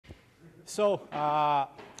So,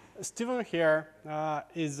 Steven here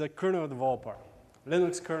is a kernel developer,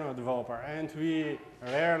 Linux kernel developer, and we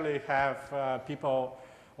rarely have people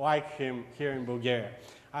like him here in Bulgaria.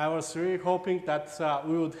 I was really hoping that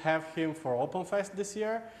we would have him for OpenFest this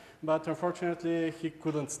year, but unfortunately he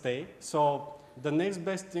couldn't stay. So the next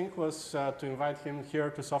best thing was to invite him here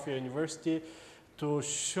to Sofia University to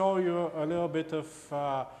show you a little bit of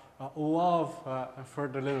love for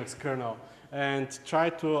the Linux kernel and try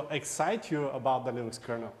to excite you about the Linux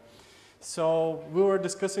kernel. So we were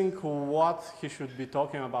discussing what he should be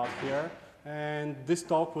talking about here, and this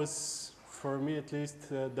talk was, for me at least,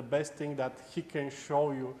 the best thing that he can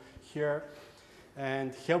show you here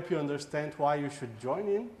and help you understand why you should join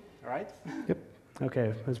in, right? Yep.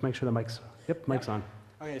 Okay, let's make sure the mic's, mic's on.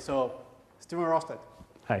 Okay, so Steven Rostedt.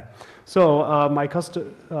 Hi. So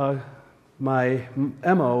my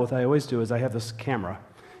MO, what I always do is I have this camera.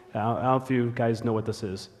 I don't know if you guys know what this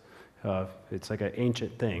is. It's like an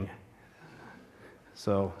ancient thing.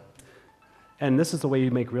 So, and this is the way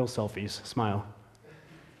you make real selfies. Smile.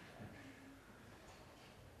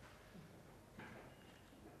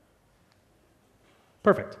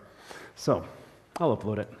 Perfect. So, I'll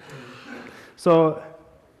upload it. So,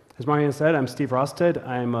 as Marian said, I'm Steve Rostedt.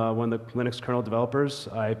 I'm one of the Linux kernel developers.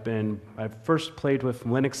 I first played with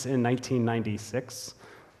Linux in 1996,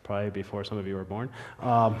 probably before some of you were born.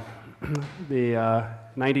 The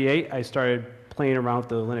 98, I started playing around with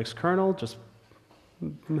the Linux kernel, just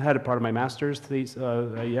had a part of my master's thesis.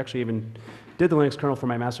 I actually even did the Linux kernel for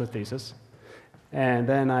my master's thesis. And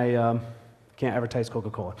then I can't advertise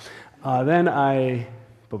Coca-Cola. But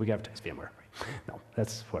we can advertise VMware. Right? No,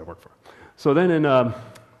 that's what I work for. So then in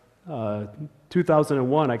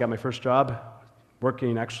 2001, I got my first job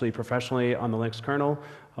working actually professionally on the Linux kernel,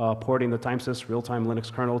 porting the TimeSys real-time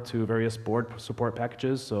Linux kernel to various board support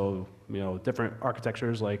packages. So, different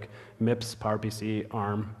architectures like MIPS, PowerPC,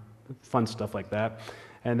 ARM, fun stuff like that.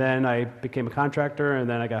 And then I became a contractor, and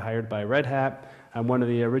then I got hired by Red Hat. I'm one of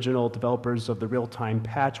the original developers of the real-time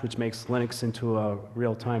patch, which makes Linux into a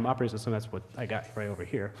real-time operating system. That's what I got right over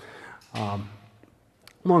here.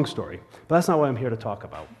 Long story, but that's not what I'm here to talk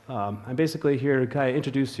about. I'm basically here to kind of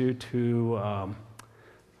introduce you to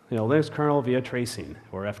Linux kernel via tracing,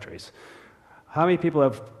 or ftrace. How many people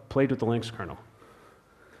have played with the Linux kernel?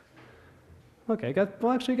 Okay,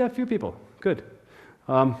 actually got a few people. Good.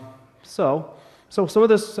 So some of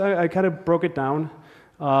this, I kind of broke it down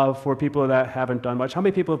for people that haven't done much. How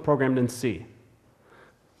many people have programmed in C?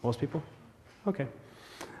 Most people? Okay.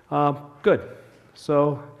 Good.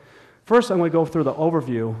 So first I'm going to go through the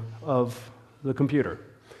overview of the computer.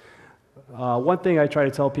 One thing I try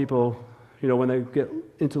to tell people, when they get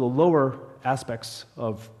into the lower aspects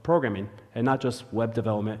of programming, and not just web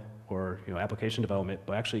development or application development,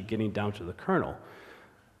 but actually getting down to the kernel.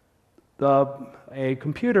 A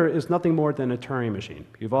computer is nothing more than a Turing machine.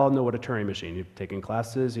 You all know what a Turing machine. You've taken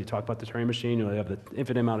classes, you talk about the Turing machine, you have the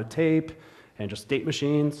infinite amount of tape, and just state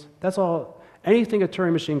machines. That's all. Anything a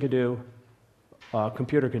Turing machine can do, a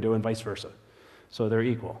computer can do, and vice versa. So they're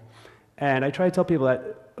equal. And I try to tell people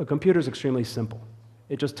that a computer is extremely simple.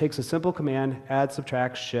 It just takes a simple command, add,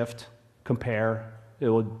 subtract, shift, compare. It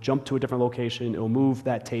will jump to a different location. It will move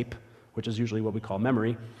that tape, which is usually what we call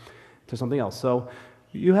memory, to something else. So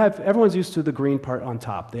everyone's used to the green part on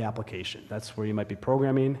top, the application. That's where you might be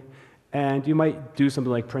programming. And you might do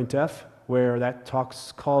something like printf, where that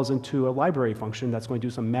calls into a library function that's going to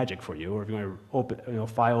do some magic for you. Or if you want to open,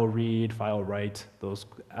 file read, file write, those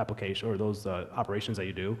applications or those operations that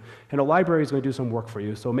you do. And a library is going to do some work for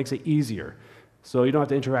you, so it makes it easier. So you don't have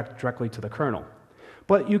to interact directly to the kernel.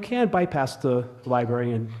 But you can bypass the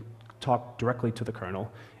library and talk directly to the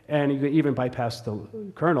kernel. And you can even bypass the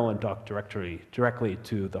kernel and talk directly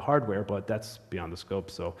to the hardware, but that's beyond the scope.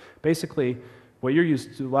 So basically, what you're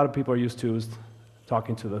used to, a lot of people are used to, is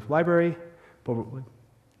talking to the library, but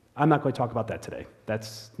I'm not going to talk about that today.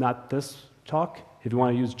 That's not this talk. If you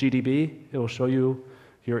want to use GDB, it will show you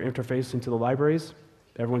your interface into the libraries.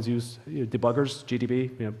 Everyone's used debuggers, GDB,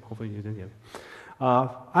 hopefully you didn't get it.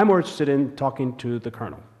 I'm more interested in talking to the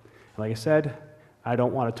kernel. Like I said, I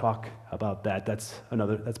don't want to talk about that. That's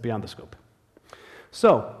beyond the scope.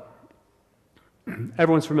 So,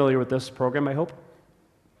 everyone's familiar with this program, I hope.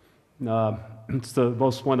 It's one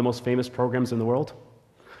of the most famous programs in the world.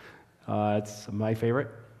 It's my favorite.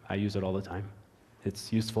 I use it all the time.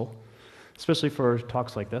 It's useful, especially for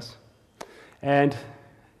talks like this. And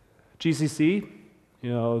GCC,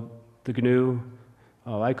 the GNU,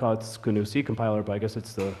 I call it GNU C compiler, but I guess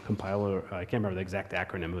it's the compiler. I can't remember the exact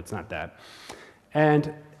acronym, but it's not that.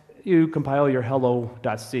 And you compile your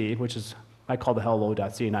hello.c, which is, I call the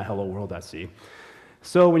hello.c, not hello world.c.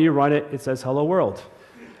 So when you run it, it says hello world.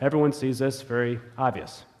 Everyone sees this, very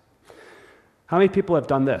obvious. How many people have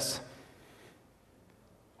done this?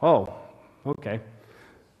 Oh, okay.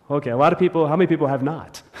 Okay, a lot of people, how many people have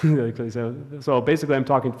not? So basically I'm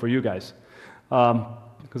talking for you guys.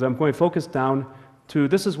 Because I'm going to focus down to,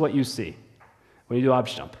 this is what you see when you do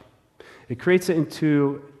objdump. It creates it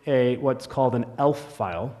into what's called an ELF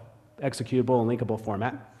file, executable and linkable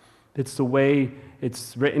format. It's the way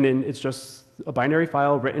it's written in, it's just a binary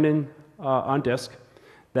file written in on disk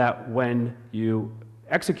that when you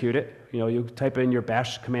execute it, you type in your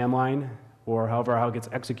bash command line or how it gets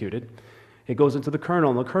executed, it goes into the kernel,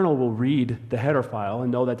 and the kernel will read the header file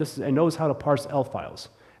and know that and knows how to parse ELF files.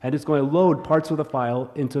 And it's going to load parts of the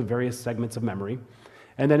file into various segments of memory,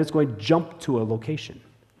 and then it's going to jump to a location.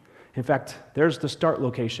 In fact, there's the start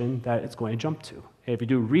location that it's going to jump to. If you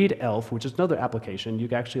do read ELF, which is another application, you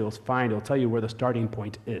can actually find, it'll tell you where the starting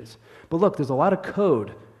point is. But look, there's a lot of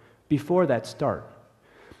code before that start.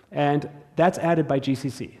 And that's added by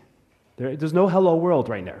GCC. There's no hello world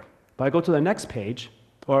right there. But I go to the next page,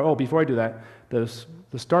 before I do that, the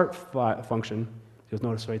start function, you'll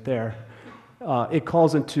notice right there, it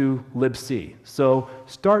calls into libc. So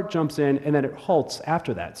start jumps in, and then it halts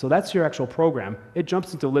after that. So that's your actual program. It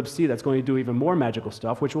jumps into libc, that's going to do even more magical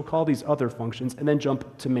stuff, which will call these other functions, and then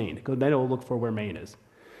jump to main, because then it will look for where main is.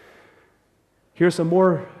 Here's some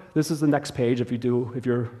more. This is the next page. If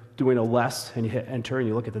you're doing a less, and you hit enter, and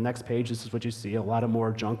you look at the next page, this is what you see, a lot of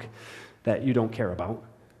more junk that you don't care about.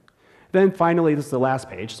 Then finally, this is the last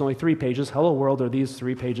page. It's only 3 pages. Hello world are these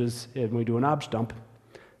 3 pages when we do an objdump.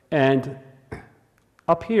 And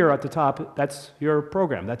up here at the top, that's your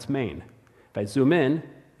program, that's main. If I zoom in,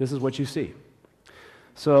 this is what you see.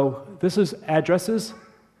 So this is addresses,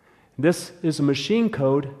 this is machine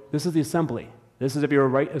code, this is the assembly. This is if you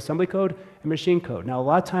write assembly code and machine code. Now a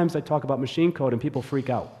lot of times I talk about machine code and people freak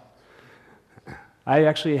out. I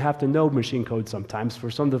actually have to know machine code sometimes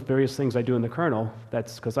for some of the various things I do in the kernel.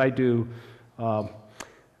 That's because I do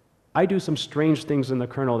some strange things in the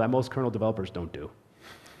kernel that most kernel developers don't do.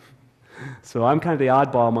 So I'm kind of the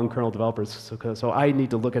oddball among kernel developers, so I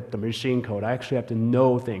need to look at the machine code. I actually have to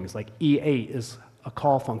know things, like E8 is a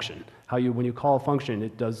call function. When you call a function,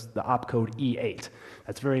 it does the opcode E8.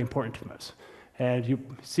 That's very important to us. And you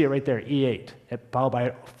see it right there, E8, followed by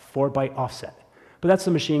a 4-byte offset. But that's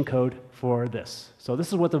the machine code for this. So this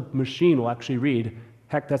is what the machine will actually read.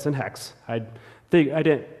 Heck, that's in hex. I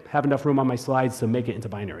didn't have enough room on my slides to make it into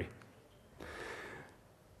binary.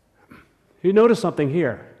 You notice something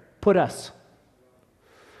here. Put S.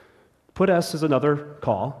 Put S is another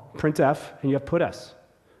call, printf, and you have put S.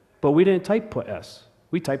 But we didn't type put S,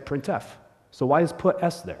 we typed printf. So why is put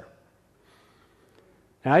S there?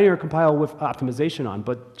 And I didn't compile with optimization on,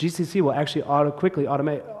 but GCC will actually quickly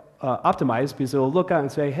optimize because it will look out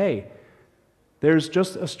and say, hey, there's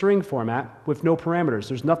just a string format with no parameters.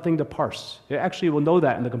 There's nothing to parse. It actually will know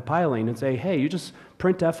that in the compiling and say, hey, you just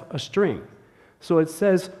printf a string. So it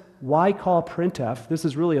says, why call printf? This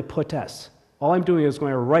is really a put S. All I'm doing is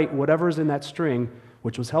going to write whatever's in that string,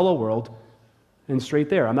 which was hello world, and straight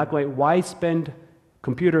there. I'm not going, why spend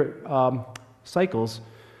computer cycles,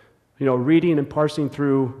 reading and parsing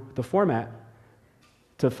through the format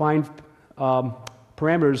to find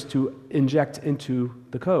parameters to inject into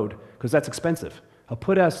the code, because that's expensive. A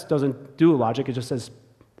put S doesn't do logic, it just says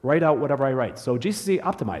write out whatever I write. So GCC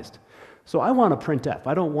optimized. So I want a printf.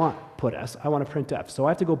 I don't want put S, I want a printf. So I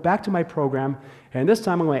have to go back to my program, and this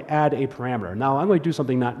time I'm going to add a parameter. Now I'm going to do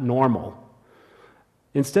something not normal.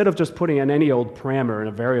 Instead of just putting in any old parameter in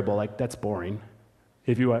a variable, like that's boring.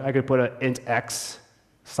 I could put an int x,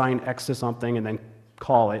 assign x to something, and then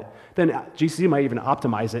call it. Then GCC might even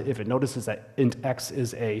optimize it if it notices that int x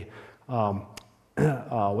is a,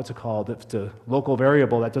 what's it called? If it's a local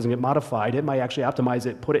variable that doesn't get modified, it might actually optimize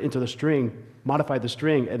it, put it into the string, modify the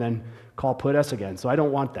string, and then call put s again. So I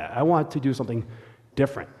don't want that. I want to do something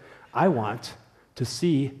different. I want to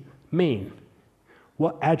see main.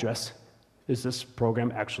 What address is this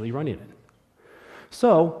program actually running in?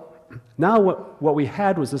 So now what we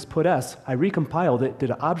had was this put s. I recompiled it,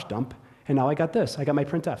 did an objdump, and now I got this. I got my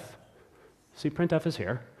printf. See, printf is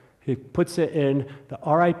here. It puts it in the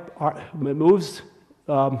it moves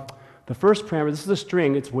the first parameter. This is a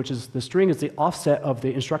string, the string is the offset of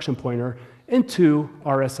the instruction pointer into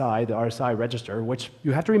RSI, the RSI register, which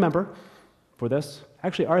you have to remember for this.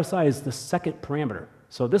 Actually, RSI is the second parameter.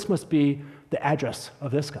 So this must be the address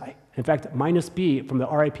of this guy. In fact, -b from the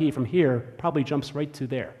RIP from here probably jumps right to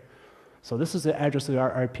there. So this is the address of the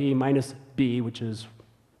RIP minus b, which is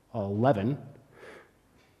 11.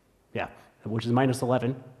 Yeah, which is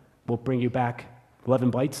 -11. Will bring you back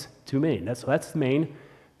 11 bytes to main. That's the main.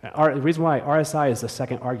 The reason why RSI is the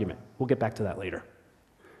second argument. We'll get back to that later.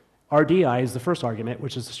 RDI is the first argument,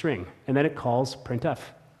 which is the string, and then it calls printf.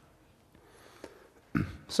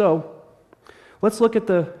 So let's look at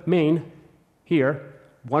the main here,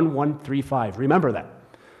 1135. Remember that.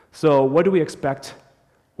 So what do we expect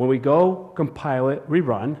when we go compile it,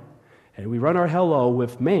 rerun, and we run our hello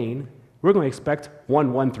with main? We're going to expect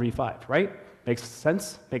 1135, right? Makes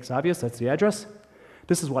sense? Makes obvious? That's the address.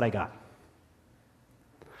 This is what I got.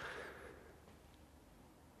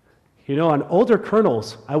 You know, on older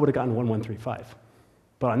kernels, I would have gotten 1135.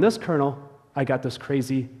 But on this kernel, I got this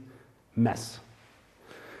crazy mess.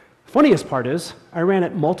 Funniest part is, I ran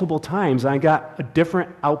it multiple times, and I got a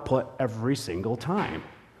different output every single time.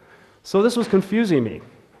 So this was confusing me.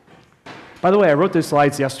 By the way, I wrote these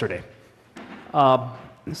slides yesterday.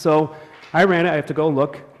 So I ran it, I have to go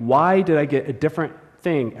look, why did I get a different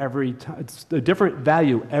thing every time? It's a different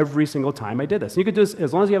value every single time I did this. And you could do this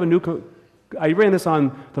as long as you have a new I ran this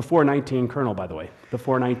on the 419 kernel, by the way, the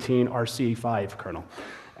 419 RC5 kernel.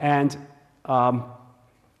 And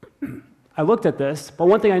I looked at this, but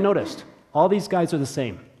one thing I noticed, all these guys are the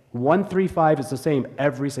same. 135 is the same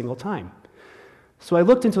every single time. So I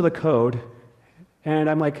looked into the code, and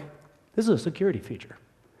I'm like, this is a security feature.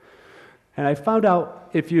 And I found out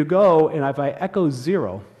if you go and if I echo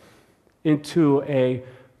 0 into a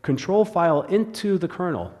control file into the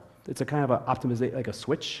kernel, it's a kind of an optimization, like a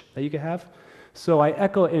switch that you could have. So I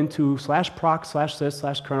echo into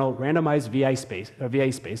 /proc/sys/kernel randomized VA space,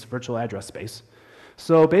 virtual address space.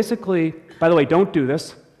 So basically, by the way, don't do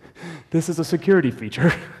this. This is a security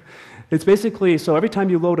feature. It's basically, so every time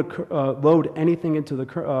you load anything into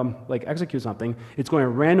the, like execute something, it's going to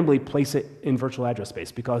randomly place it in virtual address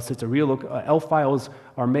space because it's a real, ELF files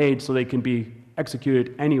are made so they can be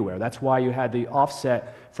executed anywhere. That's why you had the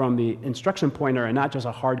offset from the instruction pointer and not just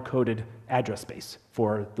a hard-coded address space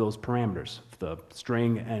for those parameters, the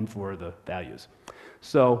string and for the values.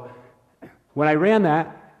 So when I ran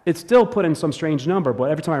that, it still put in some strange number, but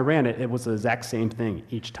every time I ran it, it was the exact same thing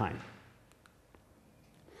each time.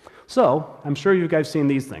 So I'm sure you guys seen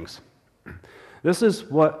these things. This is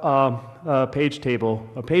what page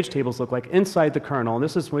tables look like inside the kernel. And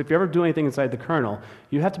this is, if you ever do anything inside the kernel,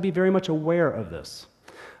 you have to be very much aware of this.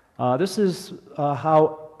 This is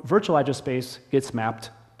how virtual address space gets mapped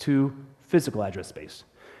to physical address space.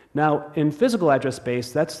 Now, in physical address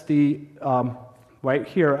space, that's the, right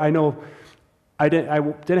here, I know I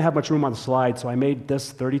didn't have much room on the slide, so I made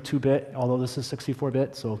this 32-bit, although this is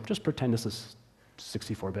 64-bit, so just pretend this is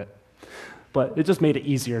 64-bit. But it just made it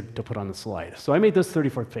easier to put on the slide. So I made this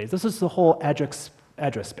 34-bit. This is the whole address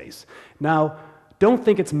space. Now, don't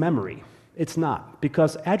think it's memory. It's not,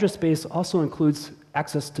 because address space also includes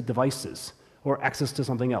access to devices or access to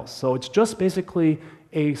something else. So it's just basically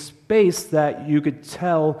a space that you could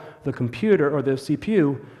tell the computer or the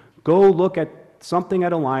CPU, go look at something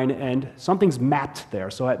at a line and something's mapped there.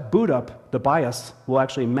 So at boot up, the BIOS will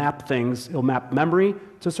actually map things. It'll map memory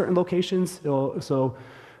to certain locations. Zero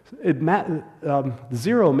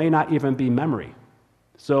may not even be memory.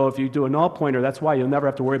 So if you do a null pointer, that's why you'll never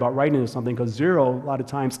have to worry about writing to something, because 0 a lot of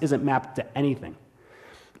times isn't mapped to anything.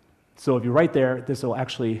 So if you write there, this will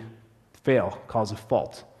actually fail, cause a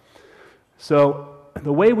fault. So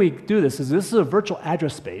the way we do this is a virtual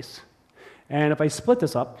address space. And if I split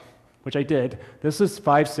this up, which I did, this is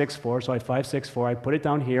 564, so I have 564, I put it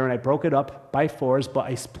down here, and I broke it up by 4s, but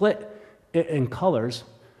I split it in colors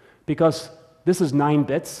because this is 9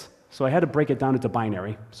 bits, so I had to break it down into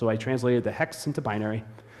binary. So I translated the hex into binary.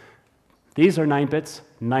 These are 9 bits,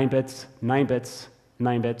 9 bits, 9 bits,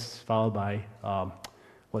 9 bits, followed by,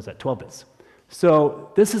 12 bits.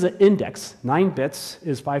 So this is an index. 9 bits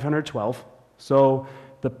is 512. So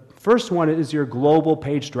the first one is your global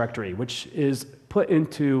page directory, which is put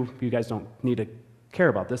into, you guys don't need to care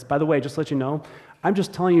about this. By the way, just to let you know, I'm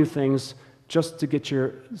just telling you things just to get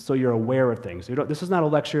so you're aware of things. This is not a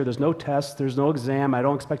lecture, there's no test, there's no exam, I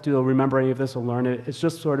don't expect you to remember any of this or learn it. It's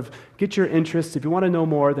just sort of get your interest. If you want to know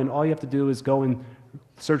more, then all you have to do is go and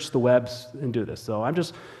search the webs and do this. So I'm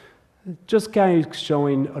just kind of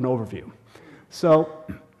showing an overview. So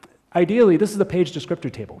ideally, this is the page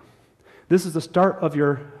descriptor table. This is the start of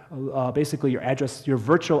your, basically your address, your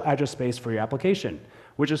virtual address space for your application,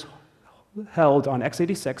 which is held on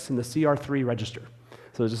x86 in the CR3 register.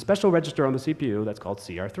 So there's a special register on the CPU that's called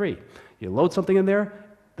CR3. You load something in there,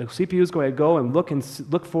 the CPU is going to go and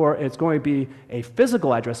look for, it's going to be a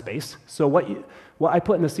physical address space. So what I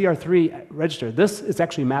put in the CR3 register, this is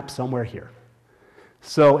actually mapped somewhere here.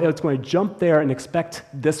 So it's going to jump there and expect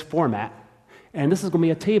this format, and this is going to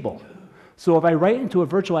be a table. So if I write into a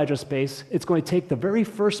virtual address space, it's going to take the very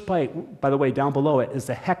first byte, by the way, down below it is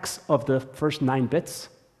the hex of the first 9 bits,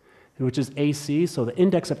 which is AC. So the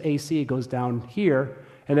index of AC goes down here,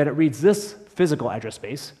 and then it reads this physical address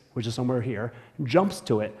space, which is somewhere here, jumps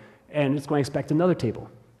to it, and it's going to expect another table.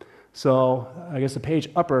 So I guess the page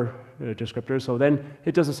upper descriptor, so then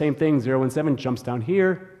it does the same thing, 0 and 7 jumps down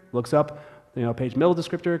here, looks up, page middle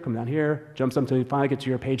descriptor, come down here, jumps up until you finally get to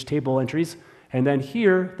your page table entries. And then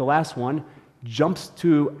here, the last one, jumps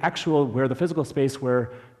to actual where the physical space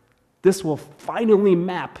where this will finally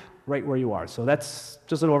map right where you are. So that's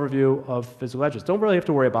just an overview of physical address. Don't really have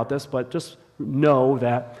to worry about this, but just know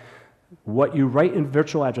that what you write in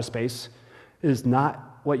virtual address space is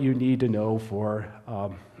not what you need to know for,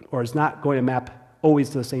 or is not going to map always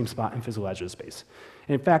to the same spot in physical address space.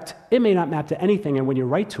 In fact, it may not map to anything, and when you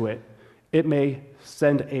write to it, it may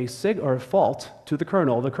send a sig or a fault to the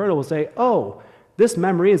kernel. The kernel will say, oh, this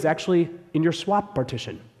memory is actually in your swap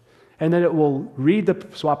partition. And then it will read the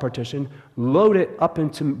swap partition, load it up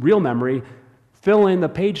into real memory, fill in the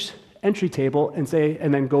page entry table, and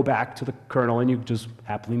then go back to the kernel, and you just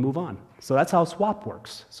happily move on. So that's how swap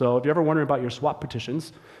works. So if you're ever wondering about your swap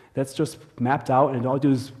partitions, that's just mapped out, and all you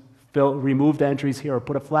do is remove the entries here or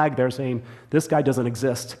put a flag there saying this guy doesn't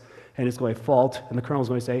exist, and it's going to fault, and the kernel is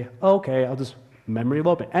going to say, oh, okay, I'll just memory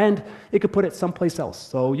loop it. And it could put it someplace else.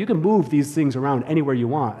 So you can move these things around anywhere you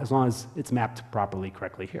want as long as it's mapped properly,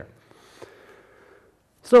 correctly here.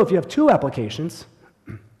 So if you have 2 applications,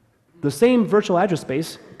 the same virtual address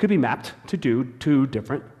space could be mapped to do 2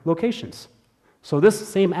 different locations. So this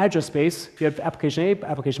same address space, if you have application A,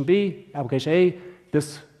 application B, application A,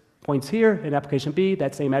 this points here, and application B,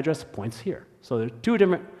 that same address points here. So there are 2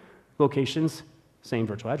 different locations, same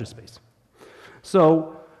virtual address space.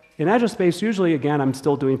 So in address space, usually, again, I'm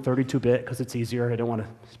still doing 32-bit because it's easier. I don't want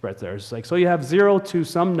to spread there. It's like, so you have 0 to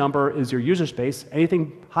some number is your user space.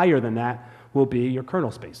 Anything higher than that will be your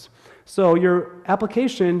kernel space. So your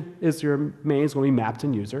application is your main is going to be mapped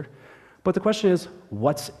in user. But the question is,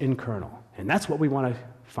 what's in kernel? And that's what we want to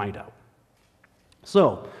find out.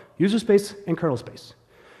 So user space and kernel space.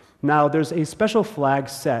 Now, there's a special flag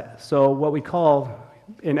set. So what we call,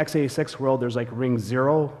 in x86 world, there's like ring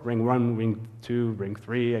 0, ring 1, ring 2, ring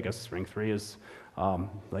 3. I guess ring 3 is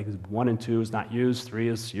like 1 and 2 is not used, 3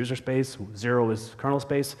 is user space, 0 is kernel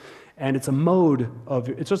space. And it's a mode of,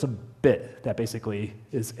 it's just a bit that basically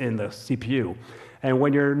is in the CPU. And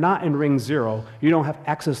when you're not in ring 0, you don't have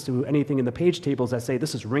access to anything in the page tables that say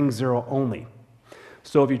this is ring 0 only.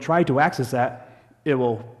 So if you try to access that, it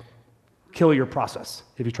will kill your process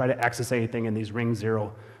if you try to access anything in these ring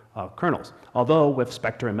 0 kernels. Although with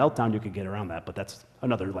Spectre and Meltdown, you could get around that, but that's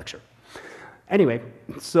another lecture. Anyway,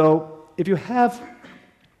 so if you have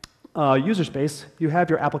user space, you have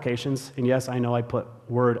your applications, and yes, I know I put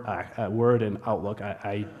Word and Outlook.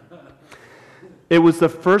 It was the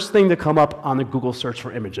first thing to come up on the Google search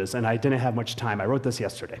for images, and I didn't have much time. I wrote this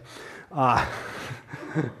yesterday.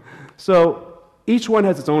 So each one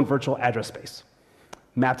has its own virtual address space,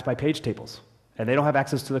 mapped by page tables, and they don't have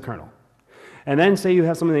access to the kernel. And then say you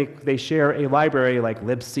have something they share a library like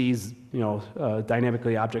libc's,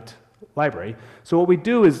 dynamically object library. So what we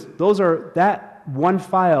do is that one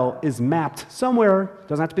file is mapped somewhere,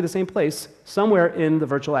 doesn't have to be the same place, somewhere in the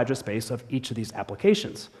virtual address space of each of these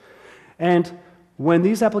applications. And when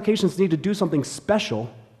these applications need to do something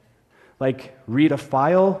special, like read a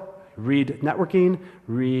file, read networking,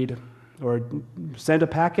 read or send a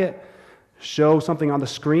packet, show something on the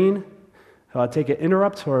screen, take an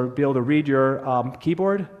interrupt, or be able to read your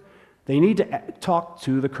keyboard, they need to talk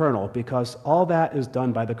to the kernel because all that is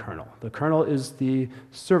done by the kernel. The kernel is the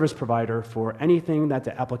service provider for anything that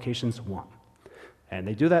the applications want. And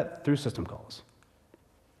they do that through system calls.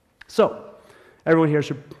 So everyone here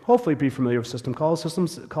should hopefully be familiar with system calls. System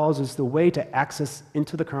calls is the way to access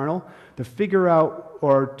into the kernel, to figure out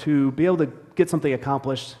or to be able to get something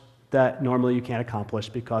accomplished that normally you can't accomplish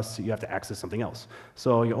because you have to access something else.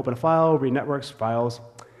 So you open a file, read networks, files,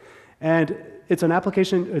 and it's an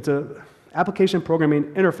application programming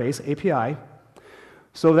interface, API,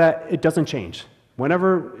 so that it doesn't change.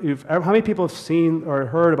 How many people have seen or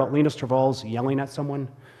heard about Linus Torvalds yelling at someone?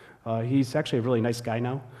 He's actually a really nice guy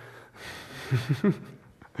now.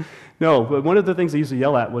 No, but one of the things I used to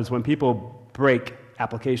yell at was when people break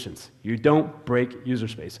applications. You don't break user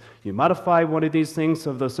space. You modify one of these things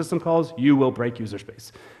of the system calls, you will break user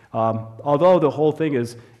space. Although the whole thing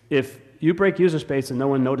is, if you break user space and no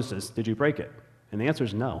one notices, did you break it? And the answer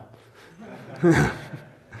is no.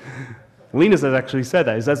 Linus has actually said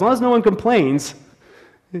that. He says, as long as no one complains,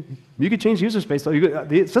 you could change user space. So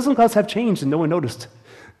the system calls have changed and no one noticed.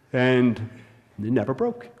 And it never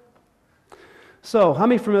broke. So how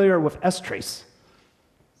many familiar with strace?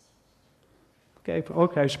 Okay,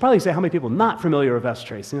 I should probably say how many people not familiar with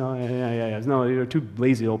strace. You know, yeah. No, you're too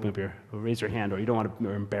lazy to open up your, or raise your hand, or you don't want to,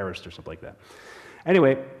 or embarrassed or something like that.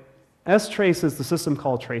 Anyway, strace is the system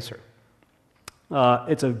call tracer.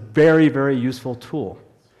 It's a very, very useful tool.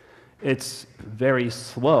 It's very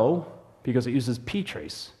slow because it uses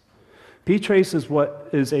ptrace. Ptrace is what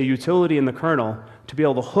is a utility in the kernel to be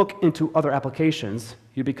able to hook into other applications.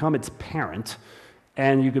 You become its parent,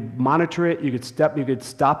 and you could monitor it, you could stop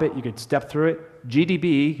it, you could step through it.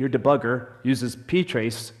 GDB, your debugger, uses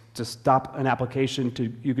ptrace to stop an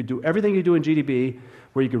application. You could do everything you do in GDB,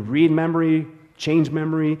 where you could read memory, change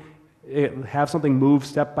memory, have something move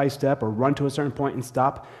step by step, or run to a certain point and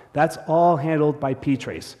stop. That's all handled by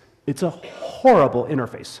ptrace. It's a horrible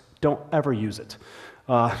interface. Don't ever use it.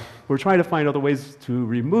 We're trying to find other ways to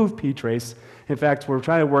remove ptrace. In fact, we're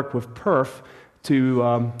trying to work with perf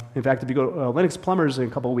to, in fact, if you go to Linux Plumbers in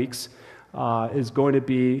a couple of weeks, is going to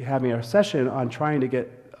be having a session on trying to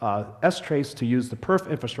get strace to use the perf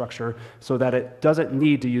infrastructure so that it doesn't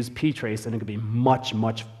need to use ptrace, and it can be much,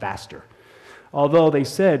 much faster. Although they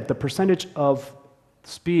said the percentage of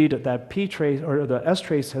speed that ptrace or the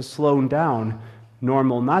strace has slowed down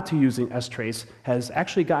normal not to using strace has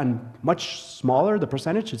actually gotten much smaller. The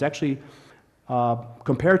percentage is actually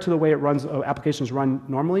compared to the way it runs, applications run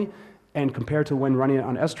normally, and compared to when running it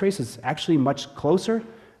on strace, it's actually much closer.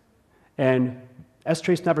 And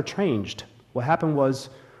strace never changed. What happened was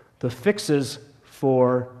the fixes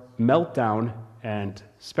for Meltdown and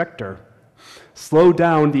Spectre slowed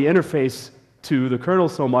down the interface to the kernel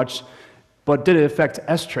so much, but didn't affect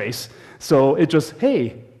strace. So it just,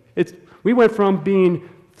 hey, we went from being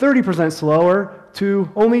 30% slower to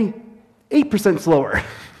only 8% slower.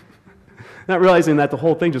 Not realizing that the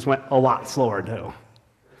whole thing just went a lot slower too.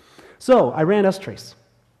 So I ran strace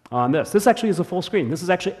on this. This actually is a full screen. This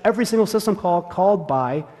is actually every single system call called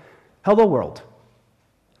by hello world.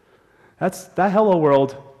 That hello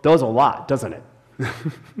world does a lot, doesn't it?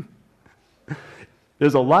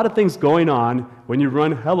 There's a lot of things going on when you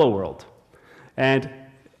run hello world. And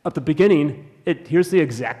at the beginning, here's the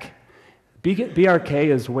exec. BRK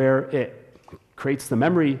is where it creates the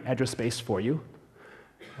memory address space for you.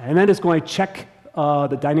 And then it's going to check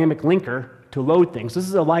the dynamic linker to load things. This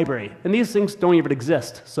is a library. And these things don't even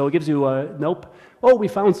exist. So it gives you a, nope, oh, we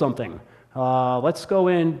found something. Let's go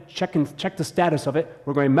in, check the status of it.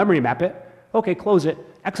 We're going to memory map it. Okay, close it.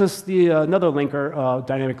 Access the another linker,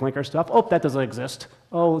 dynamic linker stuff. Oh, that doesn't exist.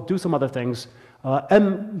 Oh, do some other things.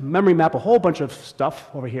 Memory map a whole bunch of stuff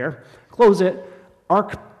over here. Close it.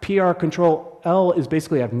 Arc PR control L is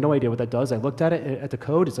basically, I have no idea what that does. I looked at it, at the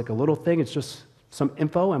code. It's like a little thing. It's just some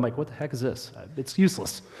info. I'm like, what the heck is this? It's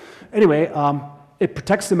useless. Anyway, it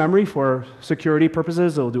protects the memory for security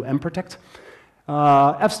purposes. It'll do mprotect.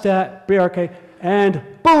 fstat, brk, and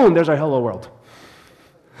boom, there's our hello world.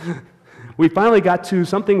 We finally got to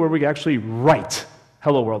something where we could actually write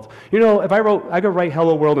hello world. You know, if I could write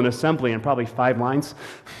hello world in assembly in probably 5 lines,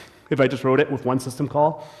 if I just wrote it with one system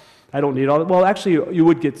call. I don't need all that. Well, actually, you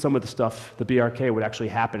would get some of the stuff, the BRK would actually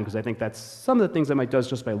happen, because I think that's some of the things I might do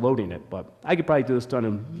just by loading it, but I could probably do this done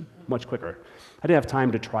in much quicker. I didn't have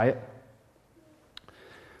time to try it.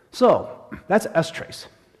 So, that's strace.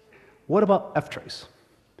 What about ftrace?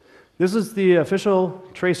 This is the official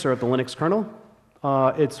tracer of the Linux kernel.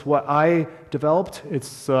 It's what I developed.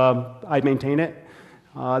 I maintain it.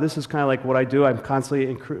 This is kind of like what I do. I'm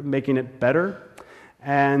constantly making it better.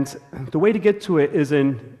 And the way to get to it is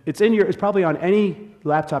it's probably on any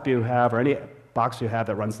laptop you have or any box you have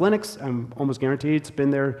that runs Linux. I'm almost guaranteed it's been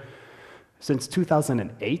there since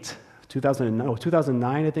 2008,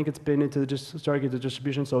 2009. I think it's been starting the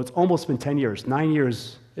distribution. So it's almost been 10 years, 9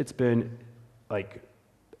 years. It's been like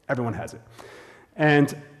everyone has it,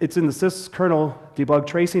 and it's in the syskernel debug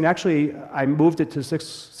tracing. Actually, I moved it to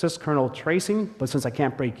syskernel tracing, but since I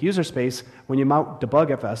can't break user space, when you mount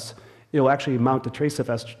debugfs, it'll actually mount the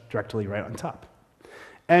tracefs directly right on top.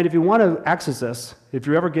 And if you want to access this, if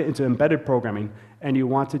you ever get into embedded programming and you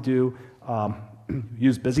want to do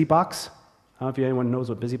use BusyBox, I don't know if anyone knows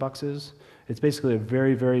what BusyBox is. It's basically a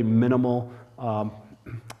very, very minimal kind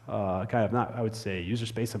of, not, I would say, user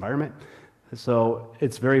space environment. So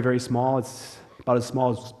it's very, very small. It's about as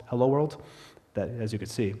small as Hello World, as you can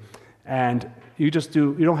see. And you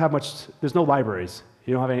don't have much, there's no libraries.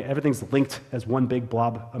 You don't have any, everything's linked as one big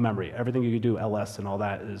blob of memory. Everything you can do, ls and all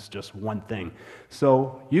that, is just one thing.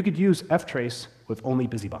 So you could use ftrace with only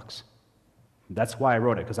BusyBox. That's why I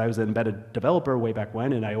wrote it, because I was an embedded developer way back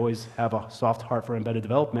when, and I always have a soft heart for embedded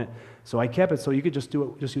development. So I kept it so you could just do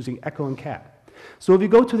it just using echo and cat. So if you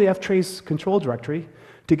go to the ftrace control directory,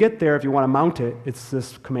 to get there, if you want to mount it, it's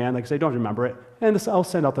this command. Like I say, don't remember it. And this, I'll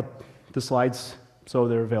send out the slides so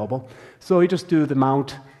they're available. So you just do the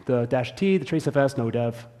mount, the -t, the tracefs, no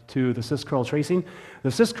dev, to the syskernel tracing. The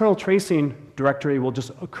syskernel tracing directory will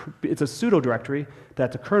just, it's a pseudo directory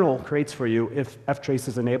that the kernel creates for you. If ftrace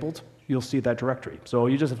is enabled, you'll see that directory. So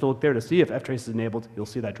you just have to look there to see if ftrace is enabled, you'll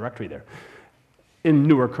see that directory there. In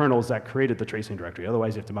newer kernels that created the tracing directory,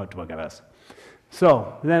 otherwise you have to mount debugfs.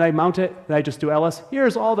 So then I mount it, then I just do ls.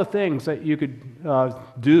 Here's all the things that you could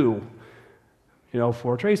do,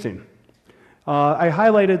 for tracing. I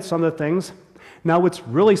highlighted some of the things. Now what's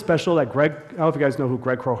really special that Greg, I don't know if you guys know who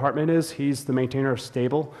Greg Crow-Hartman is, he's the maintainer of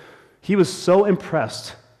Stable. He was so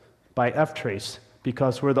impressed by ftrace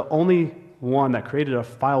because we're the only one that created a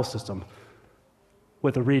file system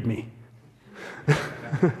with a README.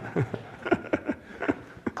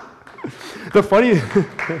 The funny,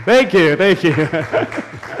 thank you.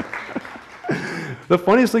 The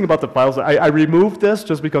funniest thing about the files, I removed this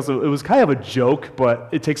just because it was kind of a joke, but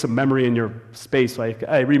it takes some memory in your space. Like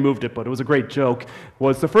I removed it, but it was a great joke.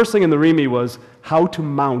 Was the first thing in the README was how to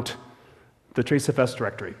mount the tracefs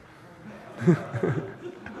directory,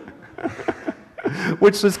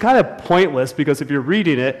 which is kind of pointless because if you're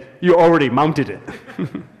reading it, you already mounted it.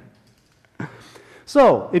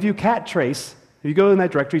 So if you cat trace. If you go in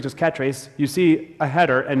that directory, just cat trace, you see a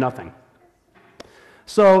header and nothing.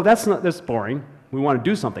 So that's boring. We want to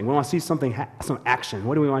do something. We want to see something, some action.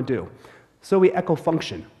 What do we want to do? So we echo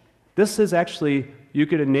function. This is actually,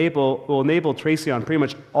 will enable tracing on pretty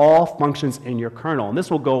much all functions in your kernel, and this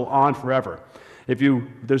will go on forever.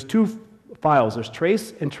 There's two files. There's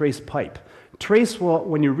trace and trace pipe. Trace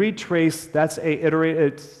when you read trace, that's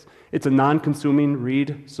it's a non-consuming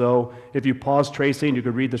read, so if you pause tracing, you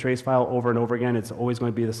could read the trace file over and over again. It's always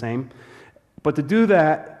going to be the same. But to do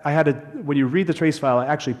that, when you read the trace file, it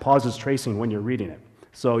actually pauses tracing when you're reading it.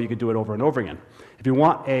 So you could do it over and over again. If you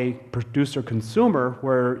want a producer-consumer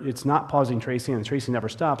where it's not pausing tracing and tracing never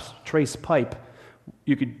stops, trace pipe,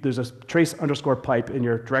 there's a trace underscore pipe in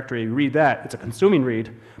your directory. You read that, it's a consuming read,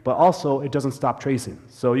 but also it doesn't stop tracing.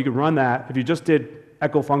 So you could run that. If you just did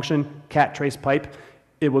echo function, cat trace pipe,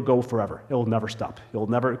 it will go forever. It will never stop.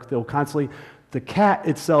 It'll constantly, the cat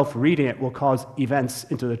itself reading it will cause events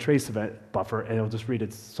into the trace event buffer, and it'll just read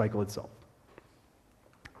its cycle itself.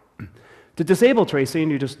 To disable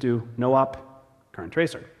tracing, you just do no op current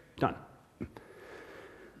tracer. Done.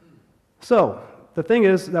 So the thing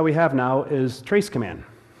is that we have now is trace command.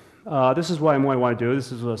 This is what I want to do.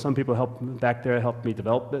 This is some people back there helped me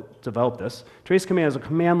develop this. Trace command is a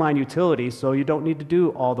command line utility, so you don't need to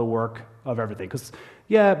do all the work of everything. Because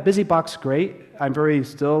yeah, BusyBox great. I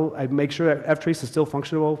make sure that ftrace is still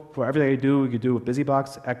functional for everything I do. We could do with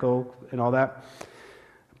BusyBox, echo, and all that.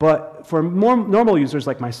 But for more normal users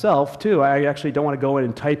like myself too, I actually don't want to go in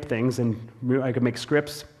and type things, and I could make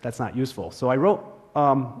scripts. That's not useful. So I wrote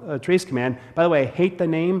a trace command. By the way, I hate the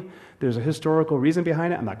name. There's a historical reason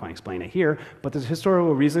behind it. I'm not going to explain it here, but there's a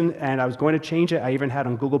historical reason, and I was going to change it. I even had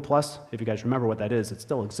on Google+, if you guys remember what that is. It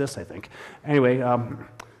still exists, I think. Anyway,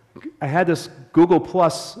 I had this Google+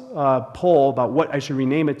 poll about what I should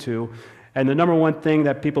rename it to, and the #1 thing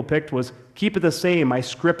that people picked was, keep it the same, my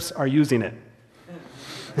scripts are using it.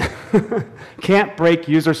 Can't break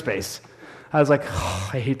user space. I was like, oh,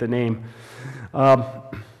 I hate the name.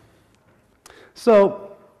 So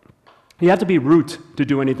you have to be root to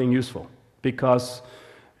do anything useful, because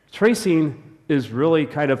tracing is really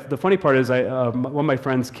kind of, the funny part is one of my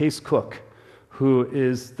friends, Case Cook, who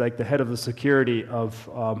is like the head of the security of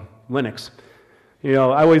Linux. I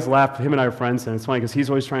always laugh, him and I are friends, and it's funny because he's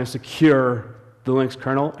always trying to secure the Linux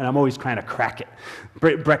kernel, and I'm always trying to crack it,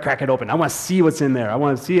 crack it open. I want to see what's in there. I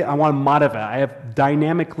want to see it. I want to modify it. I have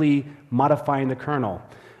dynamically modifying the kernel.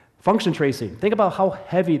 Function tracing, think about how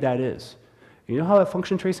heavy that is. You know how that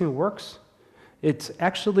function tracing works? It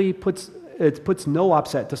actually puts no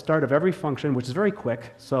ops at the start of every function, which is very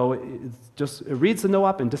quick, so it reads the no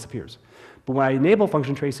op and disappears. But when I enable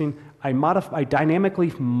function tracing, I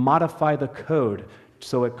dynamically modify the code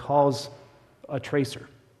so it calls a tracer.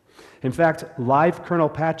 In fact, live kernel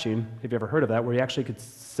patching, if you ever heard of that, where you actually could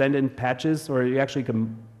send in patches, or you actually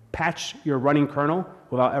can patch your running kernel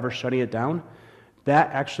without ever shutting it down, that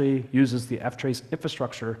actually uses the ftrace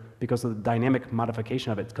infrastructure because of the dynamic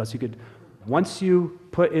modification of it. Because once you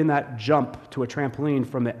put in that jump to a trampoline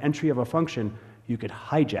from the entry of a function, you could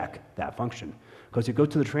hijack that function. Because you go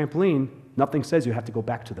to the trampoline, nothing says you have to go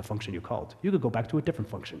back to the function you called. You could go back to a different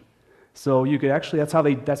function. So you could actually,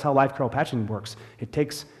 that's how live kernel patching works. It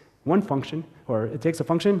takes one function, or it takes a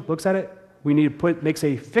function, looks at it, we need to makes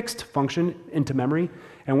a fixed function into memory.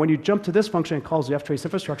 And when you jump to this function, it calls the ftrace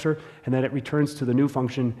infrastructure, and then it returns to the new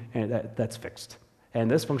function, and that's fixed. And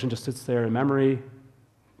this function just sits there in memory,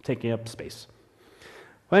 taking up space.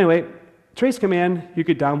 Well, anyway, trace command you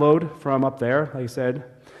could download from up there, like I said.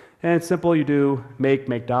 And it's simple. You do make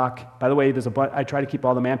doc. By the way, I try to keep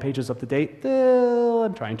all the man pages up to date.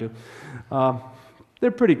 I'm trying to.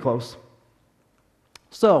 They're pretty close.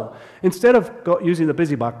 So instead of using the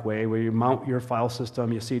BusyBox way, where you mount your file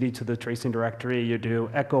system, you CD to the tracing directory, you do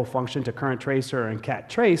echo function to current tracer and cat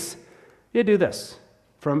trace, you do this.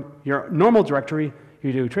 From your normal directory,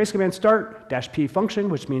 you do trace command start -p function,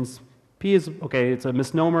 which means P is, okay, it's a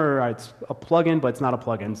misnomer, it's a plugin, but it's not a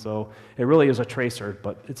plugin, so it really is a tracer,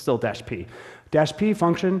 but it's still -p. -p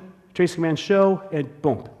function, trace command show, and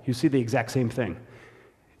boom, you see the exact same thing.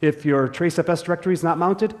 If your tracefs directory is not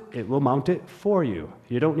mounted, it will mount it for you.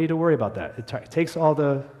 You don't need to worry about that. It takes all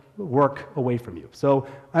the work away from you. So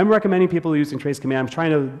I'm recommending people using trace command. I'm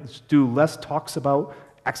trying to do less talks about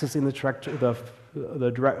accessing the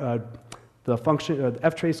function,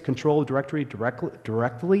 ftrace control directory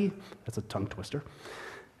directly. That's a tongue twister.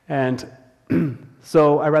 And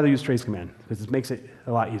so I rather use trace command because it makes it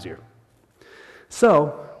a lot easier.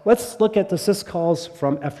 So let's look at the syscalls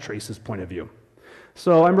from ftrace's point of view.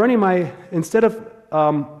 So I'm running instead of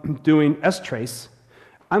doing strace,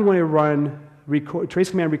 I'm going to run trace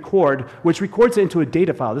command record, which records it into a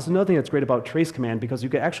data file. This is another thing that's great about trace command, because you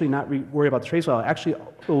can actually not worry about the trace file. It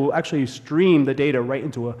will actually stream the data right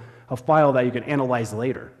into a file that you can analyze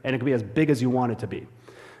later, and it can be as big as you want it to be.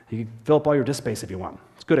 You can fill up all your disk space if you want.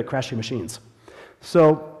 It's good at crashing machines.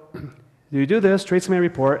 So you do this, trace command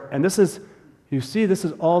report, and this is, you see, this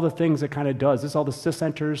is all the things it kind of does. This is all the sys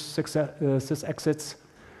enters, sys exits.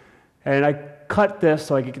 And I cut this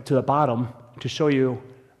so I can get to the bottom to show you,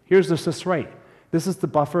 here's the sys write. This is the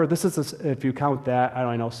buffer. This is, if you count that, I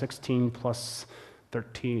don't know, 16 plus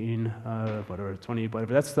 13, whatever, 20,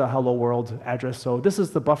 whatever. That's the hello world address. So this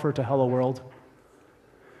is the buffer to hello world.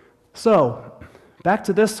 So back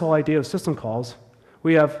to this whole idea of system calls.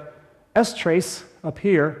 We have strace up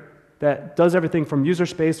here that does everything from user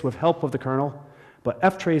space with help of the kernel, but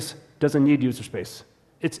ftrace doesn't need user space.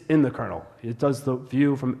 It's in the kernel. It does the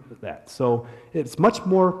view from that. So it's much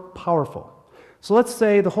more powerful. So let's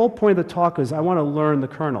say the whole point of the talk is I want to learn the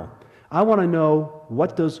kernel. I want to know,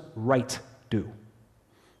 what does write do?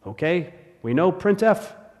 Okay, we know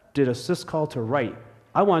printf did a syscall to write.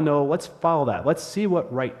 I want to know, let's follow that. Let's see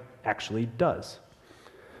what write actually does.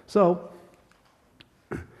 So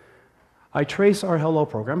I trace our hello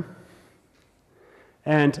program,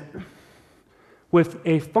 and with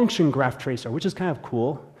a function graph tracer, which is kind of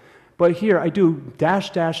cool, but here I do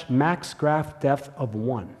 -- max graph depth of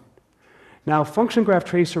 1. Now, function graph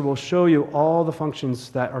tracer will show you all the functions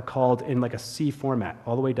that are called in like a C format,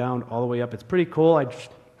 all the way down, all the way up. It's pretty cool. I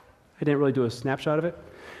didn't really do a snapshot of it.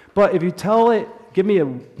 But if you tell it, give me a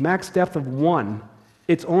max depth of 1,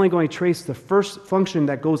 it's only going to trace the first function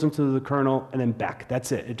that goes into the kernel and then back.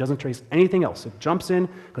 That's it. It doesn't trace anything else. It jumps in,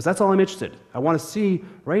 because that's all I'm interested in. I want to see,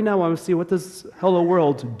 right now I want to see, what does hello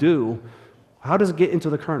world do? How does it get into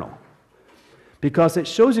the kernel? Because it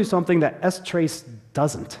shows you something that strace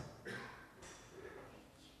doesn't.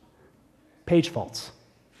 Page faults.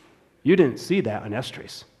 You didn't see that on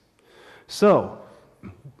strace. So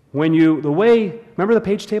remember the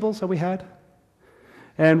page tables that we had?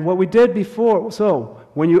 And what we did before, so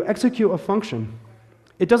when you execute a function,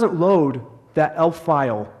 it doesn't load that ELF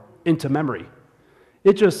file into memory.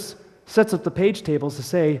 It just sets up the page tables to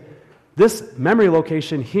say, this memory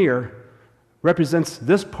location here represents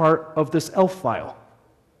this part of this ELF file.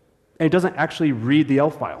 And it doesn't actually read the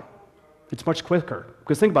ELF file. It's much quicker.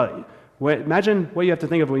 Because think about it. Imagine what you have to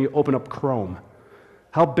think of when you open up Chrome.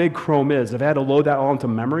 How big Chrome is. If I had to load that all into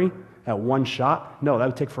memory at one shot, no, that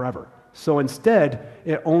would take forever. So instead,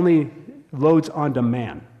 it only loads on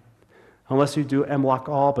demand, unless you do mlock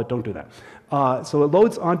all, but don't do that. So it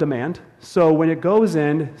loads on demand. So when it goes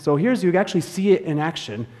in, so here's, you actually see it in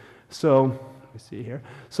action. So let me see here.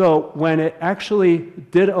 So when it actually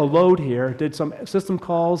did a load here, did some system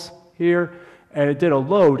calls here, and it did a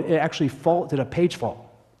load, it actually did a page fault.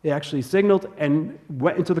 It actually signaled and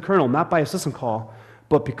went into the kernel, not by a system call,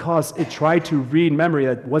 but because it tried to read memory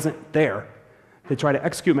that wasn't there. They tried to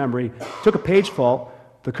execute memory, took a page fault.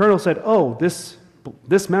 The kernel said, oh, this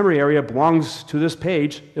memory area belongs to this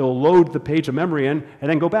page. It will load the page of memory in and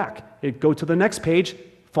then go back. It go to the next page,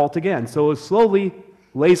 fault again. So it slowly,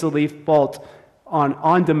 lazily fault on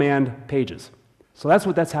on-demand pages. So that's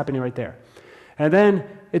what's happening right there. And then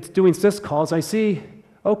it's doing syscalls. I see,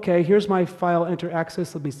 Okay, here's my file enter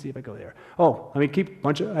access. Let me see if I go there. Oh, let me keep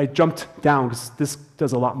I jumped down because this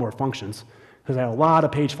does a lot more functions because I had a lot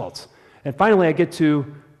of page faults. And finally I get to,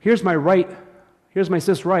 here's my write, here's my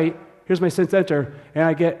sys write, here's my sys enter, and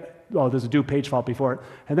I get, oh, there's a do page fault before it,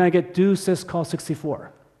 and then I get do syscall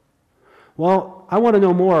 64. Well, I want to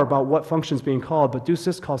know more about what function is being called, but do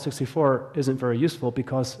syscall 64 isn't very useful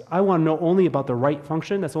because I want to know only about the write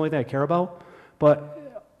function. That's the only thing I care about.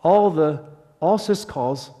 But all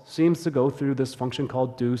syscalls seems to go through this function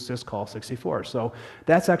called do syscall 64. So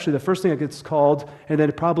that's actually the first thing that gets called, and then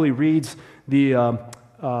it probably reads the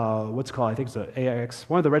what's called, I think it's the AIX.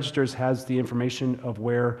 One of the registers has the information of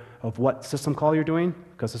what system call you're doing,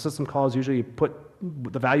 because the system calls usually put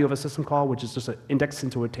the value of a system call, which is just an index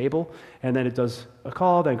into a table, and then it does a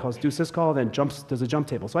call, then it calls do syscall, then does a jump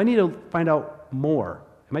table. So I need to find out more.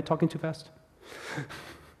 Am I talking too fast?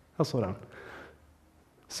 I'll slow down.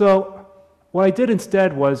 So what I did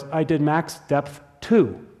instead was I did max depth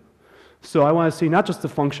 2. So I want to see not just the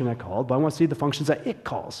function I called, but I want to see the functions that it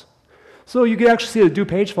calls. So you can actually see the do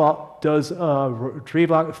page fault does retrieve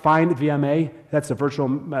find VMA. That's the virtual.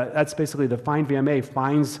 That's basically the find VMA.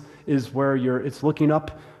 Finds is where it's looking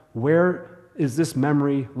up where is this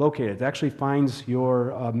memory located. It actually finds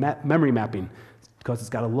your memory mapping because it's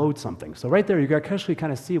got to load something. So right there, you can actually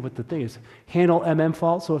kind of see what the thing is. Handle MM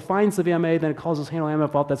fault. So it finds the VMA, then it calls this handle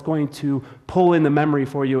MM fault. That's going to pull in the memory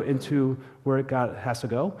for you into where it has to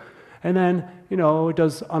go. And then, it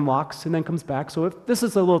does unlocks and then comes back. So if this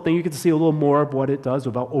is a little thing, you get to see a little more of what it does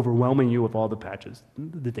without overwhelming you with all the patches,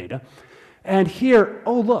 the data. And here,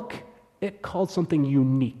 oh look, it called something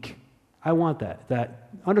unique. I want that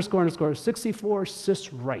underscore 64 sys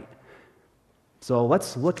write. So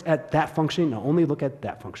let's look at that function, and only look at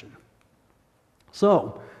that function.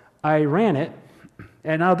 So I ran it,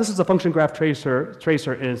 and now this is a function graph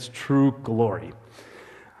tracer in its true glory.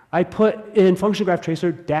 I put in function graph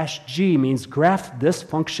tracer -g means graph this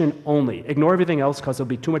function only. Ignore everything else because there'll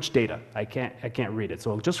be too much data. I can't read it.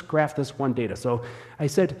 So just graph this one data. So I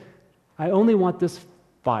said, I only want this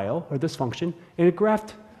file or this function, and it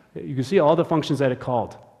graphed. You can see all the functions that it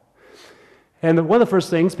called. And one of the first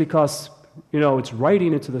things, because it's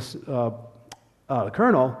writing into this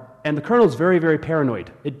kernel, and the kernel is very, very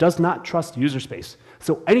paranoid. It does not trust user space.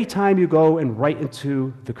 So anytime you go and write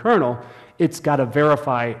into the kernel, it's got to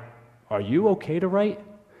verify, are you okay to write?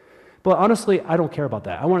 But honestly, I don't care about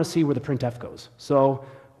that. I want to see where the printf goes. So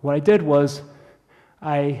what I did was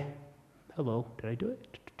hello, did I do it?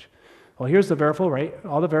 Well, here's the verify write,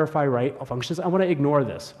 all the verify write functions. I want to ignore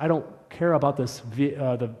this. I don't care about this,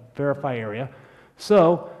 the verify area.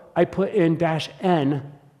 So I put in -n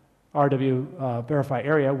RW verify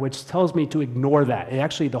area, which tells me to ignore that.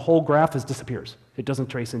 The whole graph disappears. It doesn't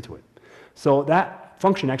trace into it. So that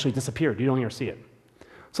function actually disappeared. You don't even see it.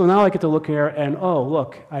 So now I get to look here and, oh,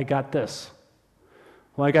 look, I got this.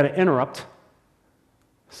 Well, I got an interrupt.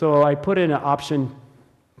 So I put in an option.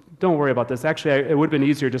 Don't worry about this. Actually, it would have been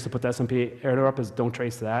easier just to put the SMP interrupt as don't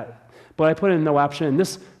trace that. But I put in no option, and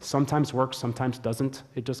this sometimes works, sometimes doesn't.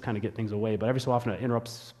 It just kind of get things away. But every so often it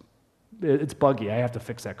interrupts. It's buggy. I have to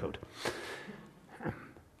fix that code.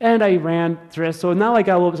 And I ran through it. So now I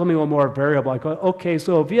got something a little more variable. I go, okay,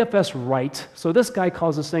 so VFS write. So this guy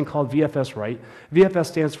calls this thing called VFS write. VFS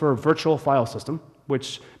stands for Virtual File System,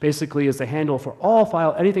 which basically is the handle for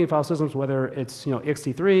all anything in file systems, whether it's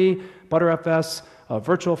ext3, ButterFS, a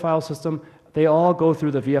virtual file system. They all go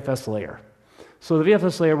through the VFS layer. So the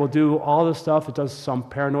VFS layer will do all this stuff. It does some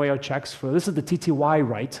paranoia checks for this is the TTY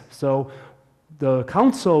write. So the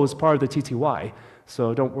console is part of the TTY.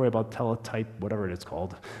 So don't worry about teletype, whatever it's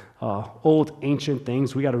called. Old, ancient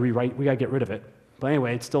things, we got to rewrite, we got to get rid of it. But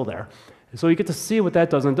anyway, it's still there. So you get to see what that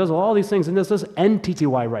does, and it does all these things, and this does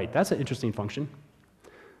NTTY write. That's an interesting function.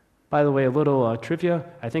 By the way, a little trivia,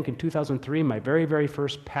 I think in 2003, my very, very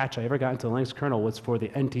first patch I ever got into the Linux kernel was for the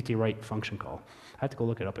NTT write function call. I have to go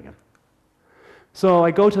look it up again. So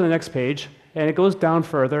I go to the next page, and it goes down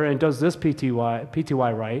further, and does this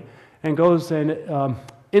PTY write, and goes and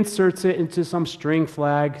inserts it into some string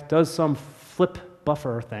flag, does some flip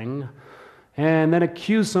buffer thing, and then it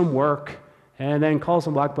queues some work, and then calls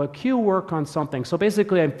some block, but queue work on something. So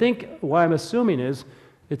basically, I think what I'm assuming is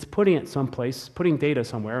it's putting it someplace, putting data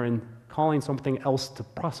somewhere, and calling something else to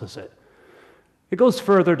process it. It goes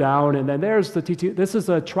further down, and then there's the TT. This is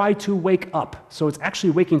a try to wake up. So it's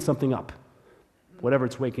actually waking something up. Whatever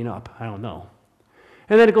it's waking up, I don't know.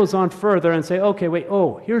 And then it goes on further and say, okay, wait,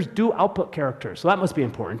 oh, here's do output character. So that must be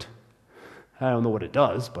important. I don't know what it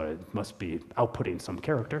does, but it must be outputting some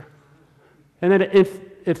character. And then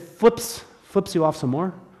it flips you off some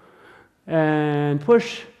more, and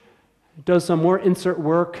push, does some more insert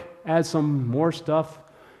work, adds some more stuff,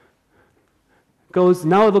 goes,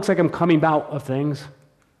 now it looks like I'm coming out of things.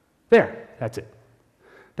 There, that's it.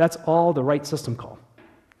 That's all the write system call.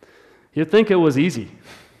 You'd think it was easy.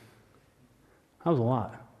 That was a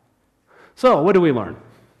lot. So what do we learn?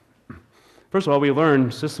 First of all, we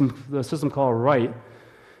learned the system call write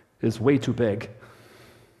is way too big.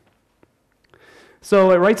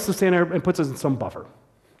 So it writes the standard and puts it in some buffer.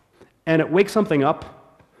 And it wakes something up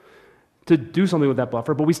to do something with that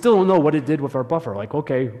buffer, but we still don't know what it did with our buffer. Like,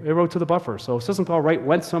 okay, it wrote to the buffer. So system call write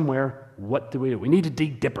went somewhere. What do? We need to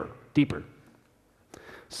dig deeper.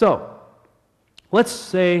 So let's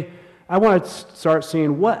say I want to start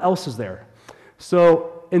seeing what else is there.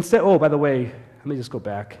 So instead, oh, by the way, let me just go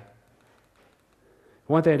back.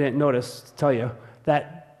 One thing I didn't notice to tell you,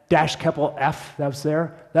 that dash capital F that's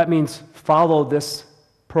there, that means follow this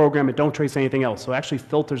program and don't trace anything else. So it actually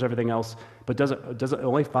filters everything else, but it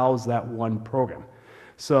only follows that one program.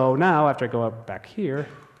 So now, after I go up back here,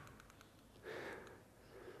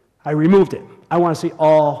 I removed it. I want to see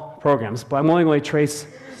all programs, but I'm only going to trace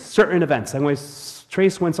certain events. I'm going to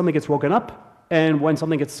trace when something gets woken up and when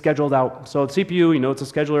something gets scheduled out. So the CPU, you know it's a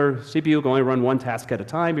scheduler. CPU can only run one task at a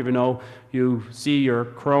time, even though you see your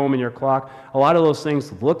Chrome and your clock. A lot of those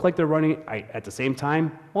things look like they're running at the same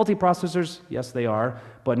time. Multiprocessors, yes, they are,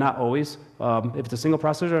 but not always. If it's a single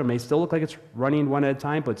processor, it may still look like it's running one at a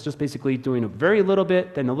time, but it's just basically doing a very little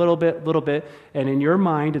bit, then a little bit, and in your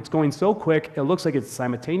mind, it's going so quick, it looks like it's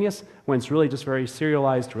simultaneous, when it's really just very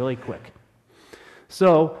serialized, really quick.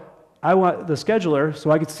 So I want the scheduler so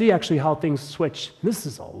I could see actually how things switch. This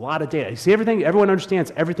is a lot of data. You see everything? Everyone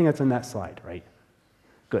understands everything that's in that slide, right?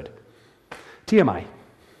 Good. TMI.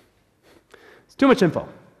 It's too much info.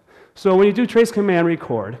 So when you do trace command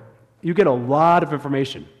record, you get a lot of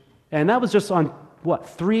information. And that was just on, what,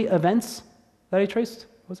 3 events that I traced?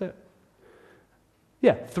 What was that?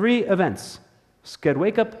 Yeah, 3 events. Sched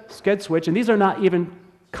wake up, sched switch, and these are not even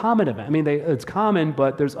common events. I mean, it's common,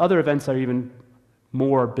 but there's other events that are even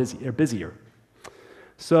more busier.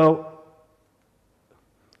 So,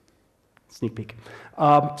 sneak peek.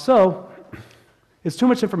 So, it's too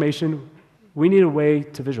much information. We need a way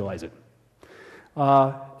to visualize it.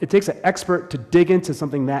 It takes an expert to dig into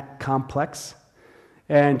something that complex,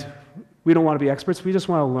 and we don't want to be experts, we just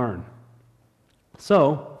want to learn.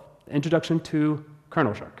 So, introduction to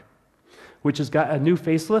Kernel Shark, which has got a new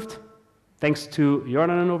facelift, thanks to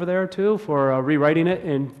Jordan over there too, for rewriting it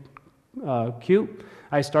in Qt.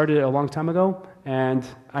 I started it a long time ago, and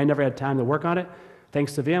I never had time to work on it.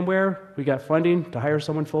 Thanks to VMware, we got funding to hire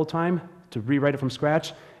someone full-time to rewrite it from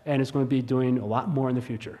scratch, and it's going to be doing a lot more in the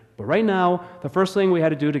future. But right now, the first thing we had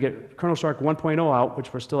to do to get Kernel Shark 1.0 out,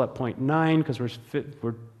 which we're still at 0.9 because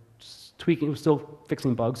we're tweaking, we're still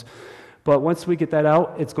fixing bugs. But once we get that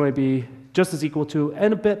out, it's going to be just as equal to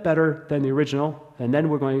and a bit better than the original, and then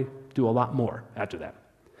we're going to do a lot more after that.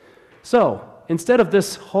 So, instead of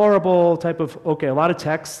this horrible type of, okay, a lot of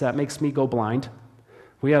text that makes me go blind,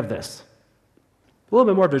 we have this. A little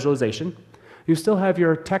bit more visualization. You still have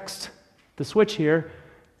your text, the switch here,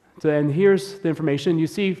 and here's the information. You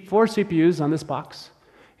see 4 CPUs on this box,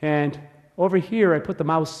 and over here I put the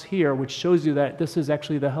mouse here, which shows you that this is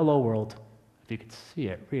actually the hello world. If you can see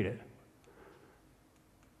it, read it.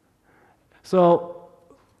 So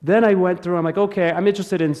then I went through, I'm like, okay, I'm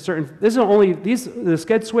interested in certain, the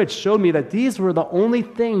sched switch showed me that these were the only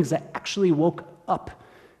things that actually woke up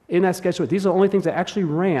in that sched switch. These are the only things that actually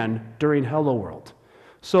ran during Hello World.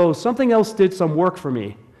 So something else did some work for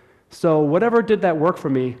me. So whatever did that work for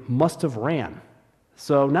me must have ran.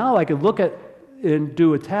 So now I could look at and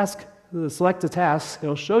do a task, select a task,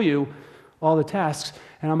 it'll show you all the tasks,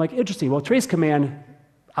 and I'm like, interesting, well, trace command,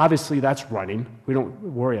 obviously that's running. We don't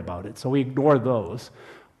worry about it, so we ignore those.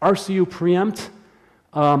 RCU preempt,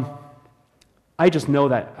 I just know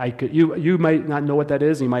that I could, you might not know what that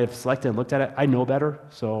is, you might have selected and looked at it, I know better,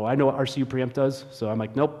 so I know what RCU preempt does, so I'm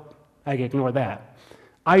like, nope, I can ignore that.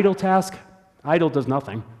 Idle task, idle does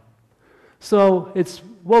nothing. So it's,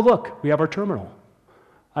 well look, we have our terminal.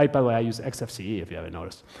 By the way, I use XFCE if you haven't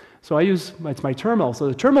noticed. So it's my terminal, so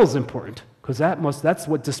the terminal is important, because that's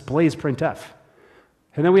what displays printf.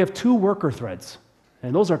 And then we have 2 worker threads.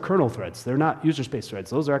 And those are kernel threads. They're not user space threads.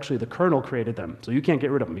 Those are actually the kernel created them. So you can't get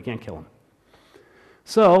rid of them. You can't kill them.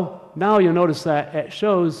 So now you'll notice that it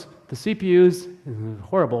shows the CPUs,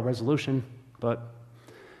 horrible resolution, but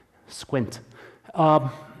squint.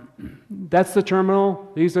 That's the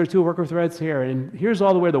terminal. These are 2 worker threads here. And here's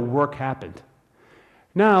all the way the work happened.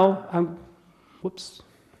 Now, whoops,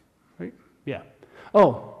 right? Yeah.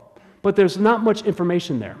 Oh, but there's not much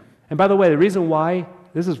information there. And by the way, the reason why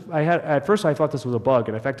At first I thought this was a bug,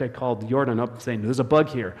 and in fact I called Jordan up saying, there's a bug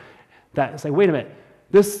here. It's like, wait a minute,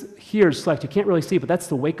 this here is select, you can't really see, but that's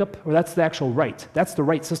the wake up, or that's the actual write. That's the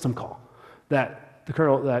write system call that the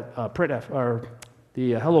kernel, that printf, or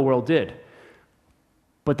the hello world did.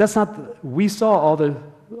 But that's not, we saw all the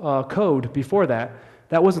code before that.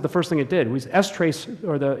 That wasn't the first thing it did. strace,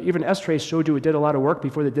 or even strace showed you it did a lot of work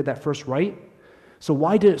before they did that first write. So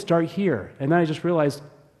why did it start here? And then I just realized,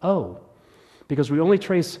 oh, because we only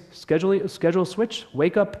trace schedule switch,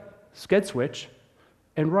 wake up, sched switch,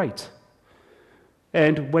 and write.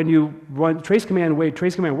 And when you run trace command, the way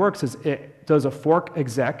trace command works is it does a fork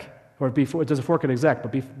exec, or before it does a fork and exec,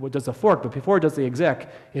 but it does a fork, but before it does the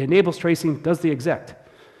exec, it enables tracing, does the exec.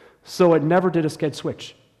 So it never did a sched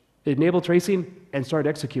switch. It enabled tracing and started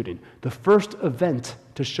executing. The first event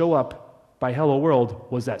to show up by hello world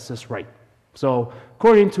was that syswrite. So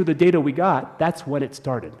according to the data we got, that's when it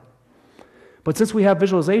started. But since we have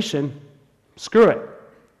visualization, screw it.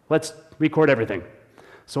 Let's record everything.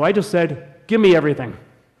 So I just said, give me everything.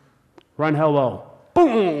 Run hello.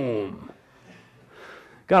 Boom!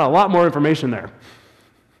 Got a lot more information there.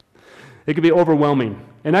 It could be overwhelming.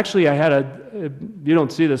 And actually, I had you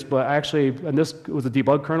don't see this, but and this was a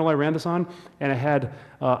debug kernel I ran this on, and it had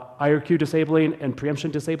IRQ disabling and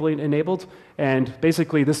preemption disabling enabled, and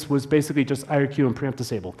basically this was basically just IRQ and preempt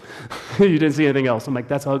disabled. You didn't see anything else. I'm like,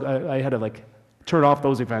 that's how I had to like turn off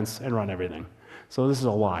those events and run everything. So this is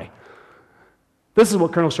a lie. This is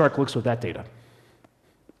what Kernel Shark looks with that data.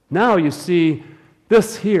 Now you see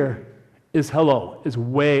this here is hello, is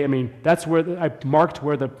way, I mean, that's where I marked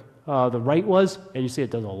where the write was, and you see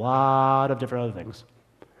it does a lot of different other things.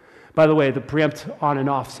 By the way, the preempt on and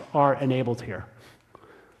offs are enabled here.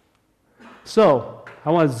 So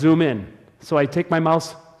I want to zoom in. So I take my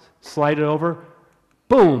mouse, slide it over,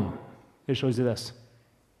 boom, it shows you this.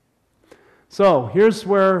 So here's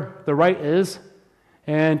where the write is,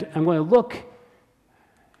 and I'm going to look.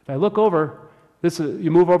 If I look over, you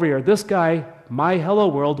move over here. This guy, my hello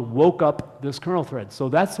world, woke up this kernel thread. So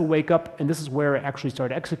that's the wake up, and this is where it actually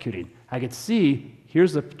started executing. I could see,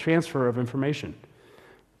 here's the transfer of information.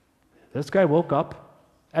 This guy woke up,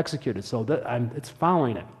 executed, so it's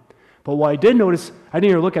following it. But what I did notice, I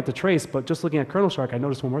didn't even look at the trace, but just looking at Kernel Shark, I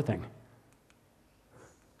noticed one more thing.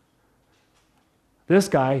 This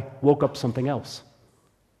guy woke up something else.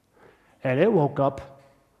 And it woke up,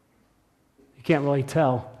 you can't really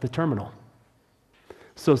tell, the terminal.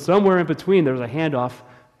 So somewhere in between, there's a handoff.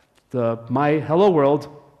 My hello world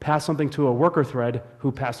passed something to a worker thread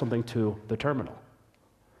who passed something to the terminal.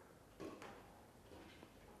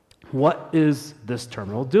 What is this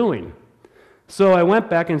terminal doing? So I went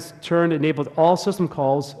back and enabled all system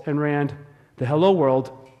calls and ran the hello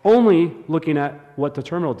world, only looking at what the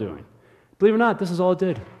terminal doing. Believe it or not, this is all it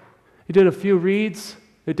did. It did a few reads.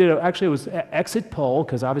 Actually, it was exit poll,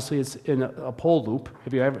 because obviously it's in a poll loop.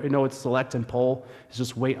 If you ever know it's select and poll, it's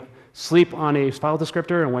just sleep on a file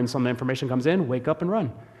descriptor, and when some information comes in, wake up and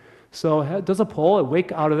run. So it does a poll, it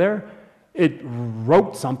wake out of there, it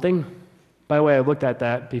wrote something. By the way, I looked at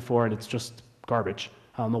that before, and it's just garbage.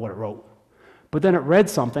 I don't know what it wrote. But then it read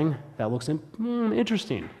something that looks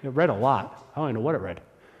interesting. It read a lot. I don't even know what it read.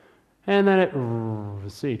 And then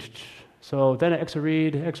let's see. So then it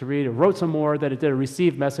exaread, it wrote some more, then it did a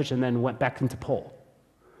receive message, and then went back into poll.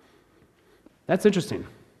 That's interesting.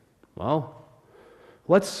 Well,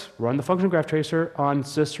 let's run the function graph tracer on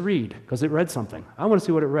sysread, because it read something. I want to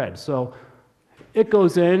see what it read. So it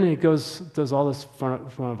goes in, does all this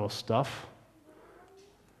front stuff.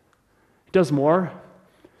 It does more.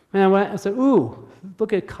 And I said, ooh,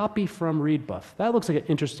 look at copy from read buff. That looks like an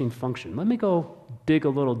interesting function. Let me go dig a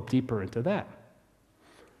little deeper into that.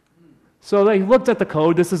 So they looked at the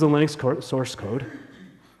code. This is a Linux source code.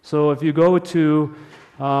 So if you go to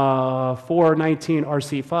 4.19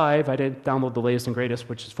 RC5, I didn't download the latest and greatest,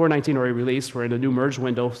 which is 4.19 already released. We're in a new merge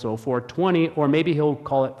window, so 4.20, or maybe he'll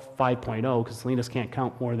call it 5.0, because Linus can't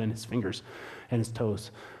count more than his fingers and his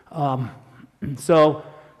toes. So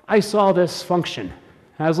I saw this function.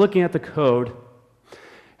 I was looking at the code,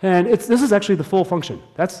 and this is actually the full function.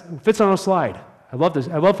 That fits on a slide. I love this.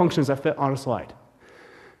 I love functions that fit on a slide.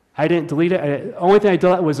 I didn't delete it. The only thing I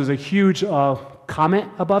deleted was there's a huge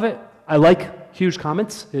comment above it. I like huge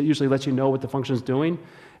comments. It usually lets you know what the function is doing,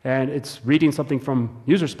 and it's reading something from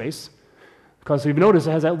user space. Because if you notice,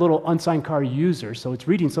 it has that little unsigned car user, so it's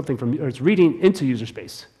reading something from, or it's reading into user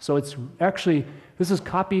space. So it's actually, this is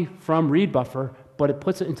copy from read buffer, but it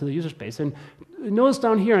puts it into the user space. And notice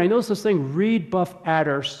down here, I noticed this thing, read buff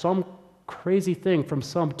adder, some crazy thing from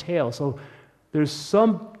some tail. So there's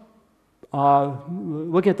some,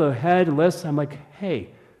 looking at the head list, I'm like, hey,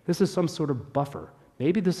 this is some sort of buffer.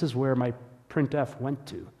 maybe this is where my printf went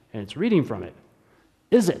to, and it's reading from it.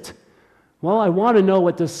 Is it? Well, I want to know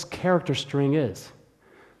what this character string is.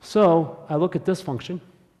 So I look at this function,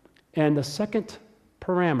 and the second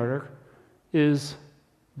parameter is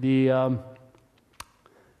the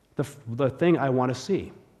thing I want to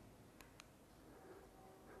see.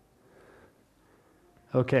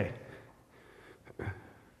 Okay.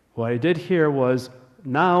 What I did here was,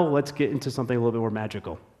 now let's get into something a little bit more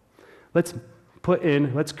magical. Let's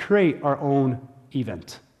create our own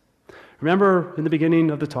event. Remember in the beginning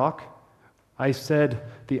of the talk, I said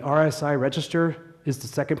the RSI register is the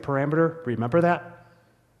second parameter. Remember that?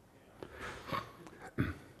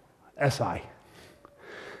 SI.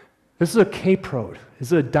 This is a K-probe. This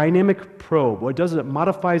is a dynamic probe. What it does is it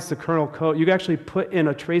modifies the kernel code. You can actually put in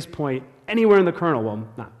a trace point anywhere in the kernel, well,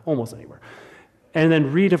 not almost anywhere, and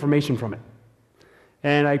then read information from it.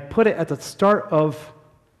 And I put it at the start of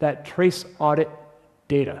that trace audit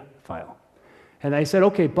data file. And I said,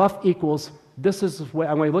 okay, buff equals, this is what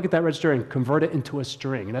I'm going to look at that register and convert it into a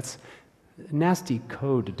string. And that's nasty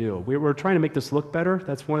code to do. We're trying to make this look better.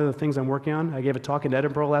 That's one of the things I'm working on. I gave a talk in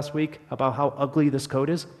Edinburgh last week about how ugly this code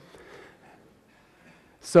is.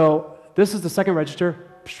 So this is the second register,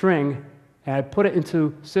 string, and I put it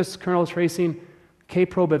into sys kernel tracing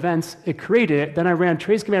kprobe events. It created it. Then I ran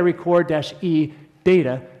trace command record -e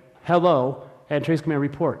data, hello, and trace command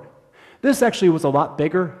report. This actually was a lot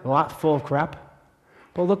bigger, a lot full of crap.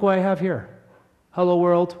 But look what I have here. Hello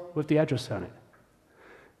world with the address on it.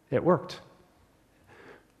 It worked.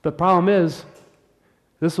 The problem is,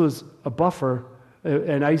 this was a buffer,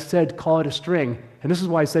 and I said call it a string. And this is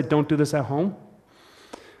why I said don't do this at home.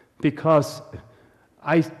 Because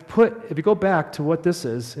if you go back to what this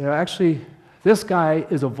is, actually, this guy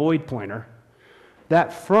is a void pointer.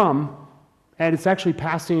 That from, and it's actually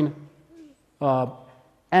passing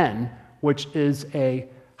n, which is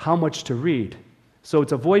how much to read. So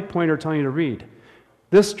it's a void pointer telling you to read.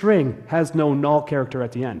 This string has no null character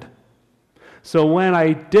at the end. So when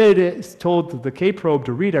I told the K-probe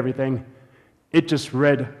to read everything, it just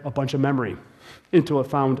read a bunch of memory until it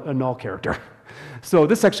found a null character. So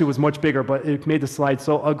this actually was much bigger, but it made the slide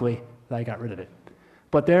so ugly that I got rid of it.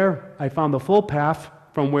 But there, I found the full path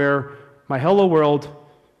from where my hello world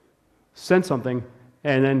sent something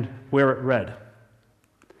and then where it read.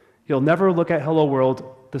 You'll never look at hello world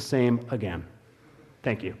the same again.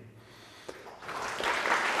 Thank you.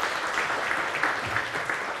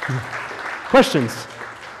 Questions?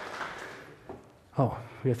 Oh,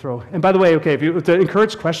 we throw. And by the way, okay, to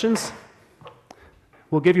encourage questions,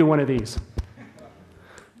 we'll give you one of these.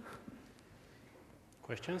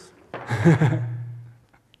 Questions?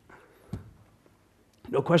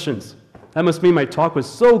 No questions. That must mean my talk was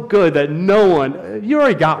so good that no one, you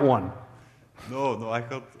already got one. No,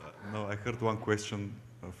 I heard one question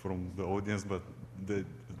from the audience, but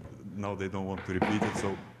now they don't want to repeat it, so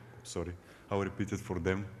sorry, I'll repeat it for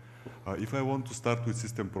them. If I want to start with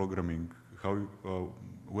system programming,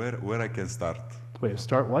 where I can start? Wait,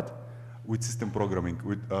 start what? With system programming,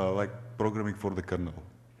 with like programming for the kernel.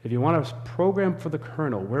 If you want to program for the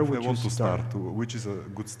kernel, where would you start? Which is a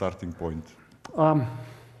good starting point?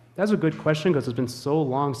 That's a good question because it's been so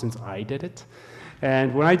long since I did it.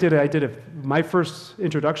 And when I did it, my first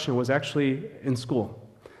introduction was actually in school.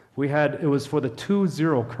 It was for the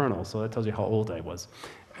 2.0 kernel, so that tells you how old I was.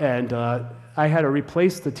 And I had to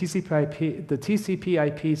replace the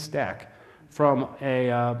TCP/IP stack from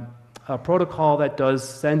a protocol that does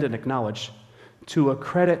send and acknowledge to a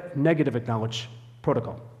credit negative acknowledge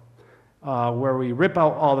protocol, where we rip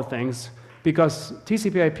out all the things, because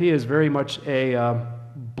TCP/IP is very much a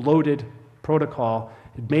bloated protocol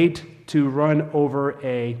made to run over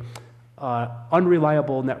a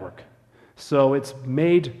unreliable network. So it's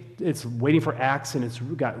waiting for acts, and it's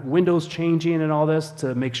got windows changing and all this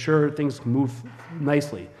to make sure things move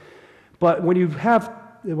nicely. But when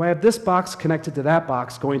I have this box connected to that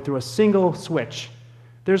box going through a single switch,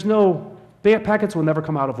 packets will never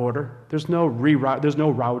come out of order. There's no reroute, there's no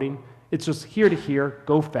routing. It's just here to here,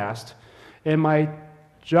 go fast. And my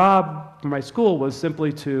job for my school was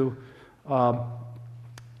simply to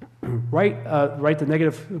write the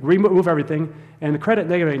negative, remove everything, and the credit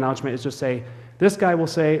negative acknowledgement is just say, this guy will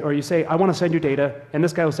say, or you say, I want to send you data, and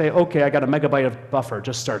this guy will say, okay, I got a megabyte of buffer,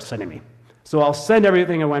 just start sending me. So I'll send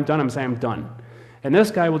everything, and when I'm done, I'm saying I'm done. And this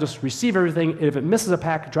guy will just receive everything, and if it misses a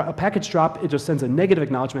package drop, it just sends a negative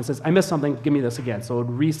acknowledgement and says, I missed something, give me this again. So it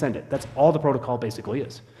would resend it. That's all the protocol basically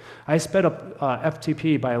is. I sped up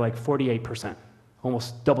FTP by like 48%,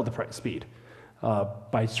 almost double the speed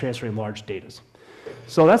by transferring large datas.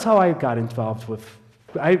 So that's how I got involved with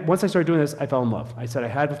once I started doing this, I fell in love. I said I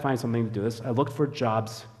had to find something to do this. I looked for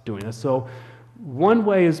jobs doing this. So one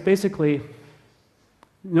way is basically,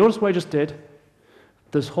 notice what I just did?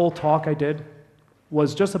 This whole talk I did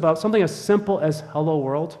was just about something as simple as hello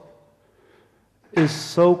world is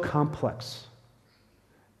so complex.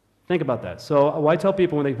 Think about that. So what I tell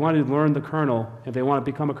people when they want to learn the kernel, if they want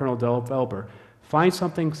to become a kernel developer, find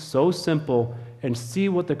something so simple and see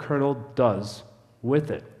what the kernel does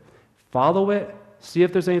with it. Follow it, see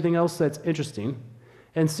if there's anything else that's interesting,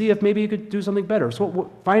 and see if maybe you could do something better.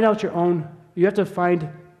 So find out your own, you have to find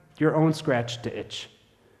your own scratch to itch.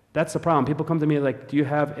 That's the problem. People come to me like, do you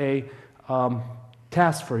have a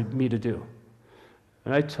task for me to do?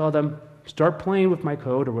 And I tell them, start playing with my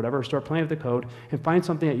code or whatever, start playing with the code and find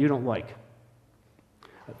something that you don't like.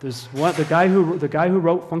 There's one, the guy who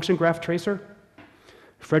wrote Function Graph Tracer,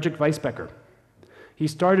 Frederick Weisbecker. He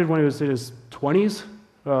started when he was in his 20s,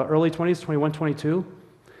 early 20s, 21, 22,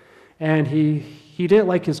 and he didn't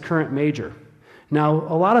like his current major. Now,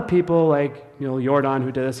 a lot of people like, Jordan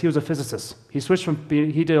who did this, he was a physicist. He switched from,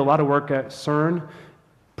 he did a lot of work at CERN,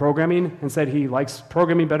 programming, and said he likes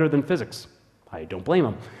programming better than physics. I don't blame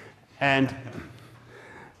him.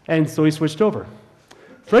 And so he switched over.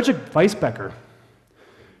 Frederick Weisbecker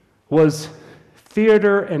was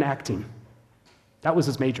theater and acting. That was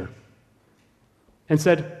his major. And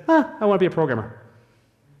said, I want to be a programmer.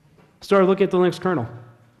 Started looking at the Linux kernel,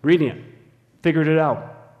 reading it, figured it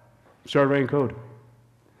out, started writing code.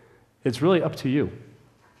 It's really up to you.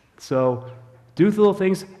 So do the little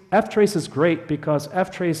things. ftrace is great because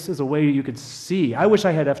ftrace is a way you could see. I wish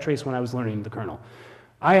I had ftrace when I was learning the kernel.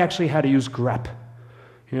 I actually had to use grep.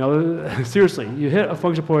 Seriously, you hit a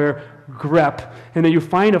function pointer, grep, and then you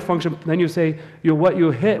find a function, then you say, what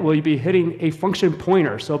you hit, will you be hitting a function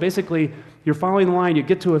pointer? So basically, you're following the line, you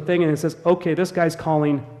get to a thing, and it says, okay, this guy's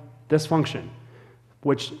calling this function,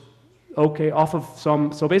 which, okay, off of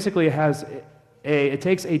some, so basically it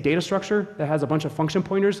takes a data structure that has a bunch of function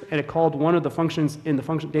pointers, and it called one of the functions in the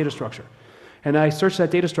function data structure. And then I searched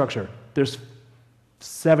that data structure. There's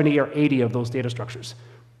 70 or 80 of those data structures,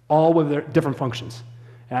 all with their different functions.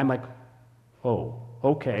 And I'm like, oh,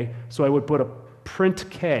 okay. So I would put a print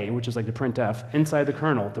K, which is like the printf, inside the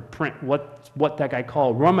kernel to print what that guy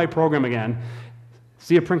called, run my program again,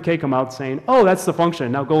 see a print K come out saying, oh, that's the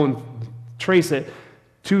function. Now go and trace it.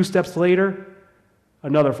 2 steps later,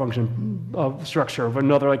 another function of structure of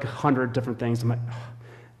another like 100 different things. I'm like,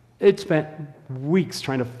 it spent weeks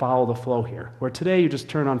trying to follow the flow here, where today you just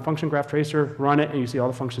turn on Function Graph Tracer, run it, and you see all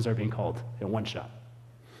the functions are being called in one shot.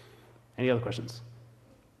 Any other questions?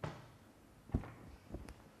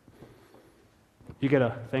 You get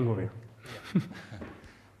a thing over here.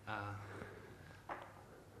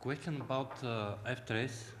 Question about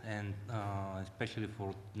ftrace and especially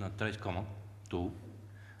for trace command tool.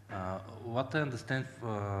 What I understand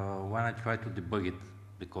when I try to debug it,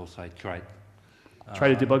 because I tried.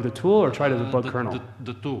 Try to debug the tool or try to debug kernel?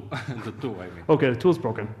 The tool, the tool I mean. Okay, the tool's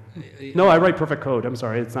broken. No, I write perfect code. I'm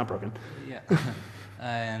sorry, it's not broken. Yeah.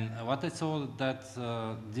 And what I saw that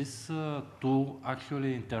this tool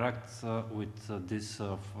actually interacts with this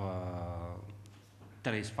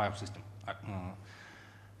trace file system.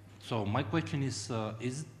 So my question is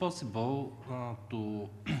it possible to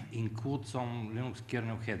include some Linux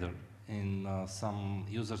kernel header in some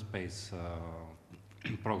user space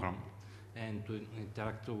program and to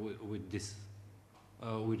interact with this,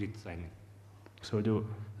 with it, I mean? So do.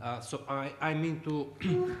 So I mean to,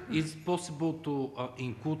 is it possible to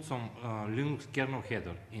include some Linux kernel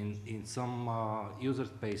header in some user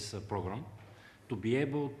space program to be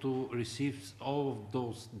able to receive all of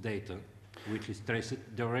those data, which is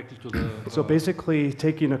traced directly to the... So basically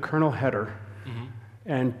taking a kernel header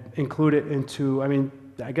and include it into, I mean,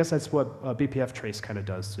 I guess that's what BPF trace kind of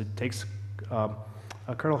does. It takes a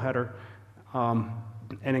kernel header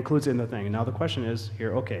and includes it in the thing. Now the question is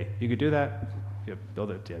here, okay, you could do that. You build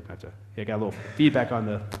it. Yeah, I got a little feedback on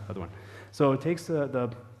the other one. So it takes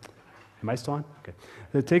the am I still on? Okay.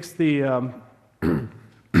 It takes the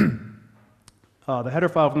header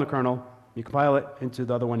file from the kernel. You compile it into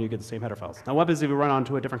the other one. You get the same header files. Now, what happens if you run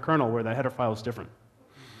onto a different kernel where the header file is different?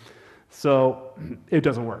 So it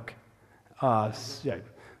doesn't work. Yeah.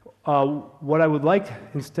 What I would like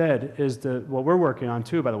instead is what we're working on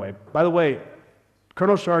too. By the way,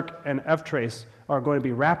 Kernel Shark and ftrace are going to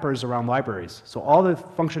be wrappers around libraries. So all the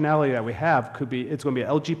functionality that we have it's going to be an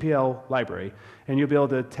LGPL library, and you'll be able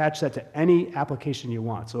to attach that to any application you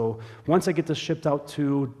want. So once I get this shipped out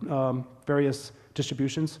to various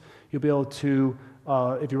distributions, you'll be able to,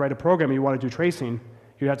 if you write a program and you want to do tracing,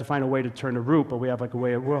 you have to find a way to turn to root, but we have like a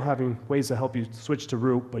way, we're having ways to help you switch to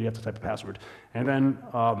root, but you have to type a password. And then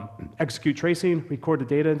execute tracing, record the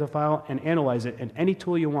data into the file, and analyze it in any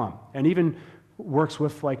tool you want. And even works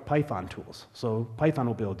with like Python tools. So Python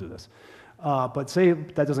will be able to do this. But say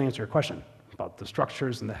that doesn't answer your question about the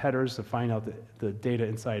structures and the headers to find out the data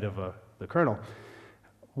inside of the kernel.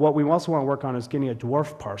 What we also want to work on is getting a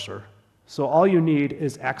dwarf parser. So all you need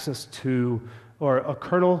is access to, or a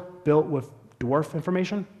kernel built with dwarf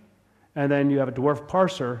information, and then you have a dwarf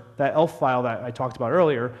parser, that ELF file that I talked about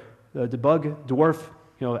earlier, the debug dwarf,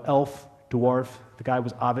 ELF, dwarf, the guy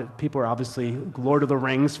was, people are obviously Lord of the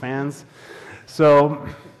Rings fans. So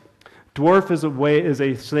dwarf is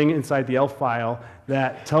a thing inside the ELF file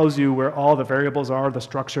that tells you where all the variables are, the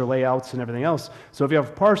structure, layouts, and everything else. So if you have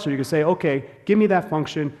a parser, you can say, okay, give me that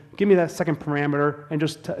function, give me that second parameter, and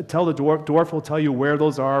just tell the dwarf. Dwarf will tell you where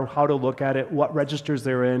those are, how to look at it, what registers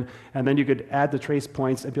they're in, and then you could add the trace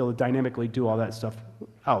points and be able to dynamically do all that stuff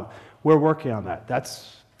out. We're working on that.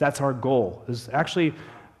 That's our goal. Actually,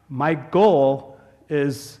 my goal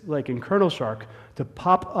is, like in Kernel Shark, to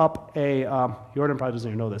pop up a, Jordan probably doesn't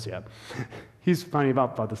even know this yet. He's finding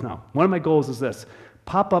out about this now. One of my goals is this: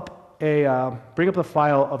 pop up bring up the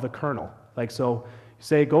file of the kernel. Like, so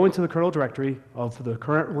say go into the kernel directory of the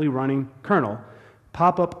currently running kernel,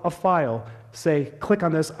 pop up a file, say click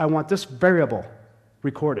on this, I want this variable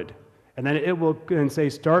recorded. And then it will, and say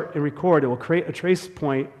start and record, it will create a trace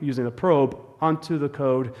point using the probe onto the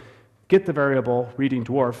code, get the variable, reading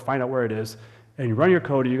dwarf, find out where it is, and you run your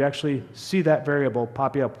code, and you actually see that variable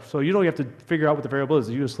popping up. So you don't have to figure out what the variable is.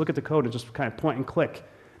 You just look at the code and just kind of point and click.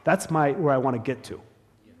 That's where I want to get to.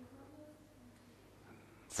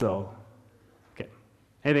 So, okay.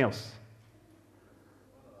 Anything else?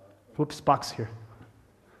 Whoops, box here.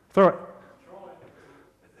 Throw it.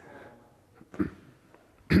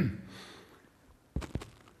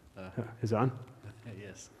 Is it on?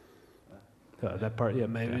 Yes. That part, yeah.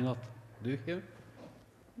 Maybe yeah. not. Do you hear?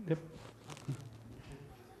 Yep.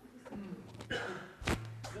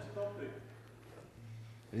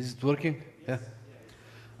 Is it working? Yeah.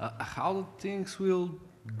 How things will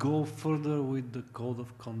go further with the code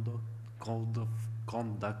of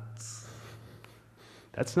conduct?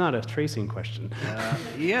 That's not a tracing question.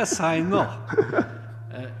 Yes, I know.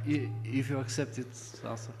 If you accept it,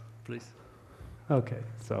 answer, please. Okay,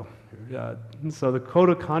 so the code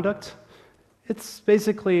of conduct, it's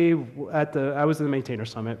basically I was in the Maintainer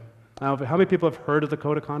Summit. How many people have heard of the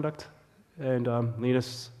code of conduct and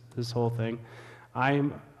Linus, this whole thing?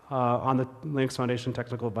 I'm on the Linux Foundation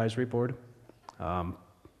Technical Advisory Board.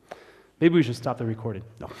 Maybe we should stop the recording.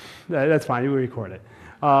 No, that's fine, we record it.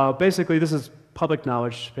 Basically, this is public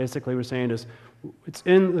knowledge. Basically, we're saying is,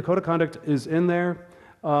 the code of conduct is in there.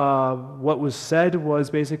 What was said was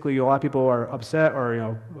basically a lot of people are upset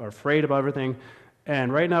or are afraid about everything.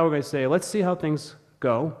 And right now we're going to say, let's see how things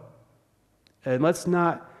go. And let's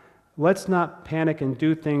not panic and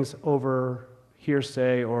do things over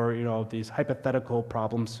hearsay or these hypothetical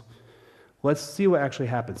problems. Let's see what actually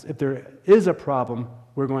happens. If there is a problem,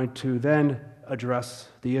 we're going to then address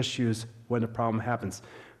the issues when the problem happens.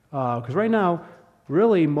 Because right now,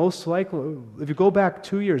 really, most likely, if you go back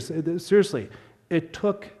 2 years, seriously, it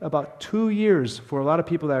took about 2 years for a lot of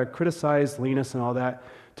people that criticized Linus and all that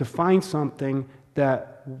to find something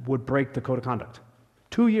that would break the code of conduct.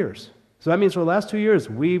 2 years. So that means for the last 2 years,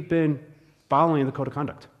 we've been following the code of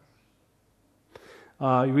conduct.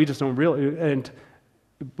 We just don't really, and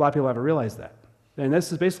a lot of people haven't realized that. And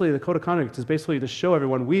this is basically, the code of conduct is basically to show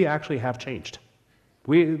everyone we actually have changed.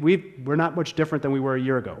 We're not much different than we were a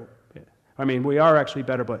year ago. I mean, we are actually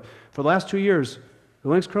better, but for the last 2 years, the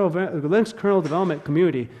Linux kernel development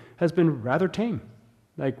community has been rather tame.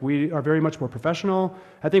 Like, we are very much more professional.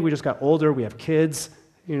 I think we just got older, we have kids,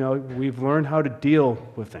 we've learned how to deal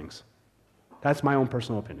with things. That's my own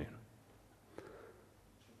personal opinion.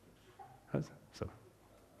 So.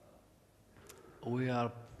 We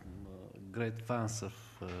are great fans of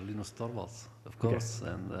Linus Torvalds, of course,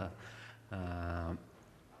 okay. And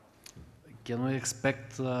can we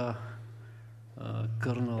expect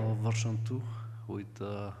kernel version 2 with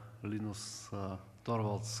Linus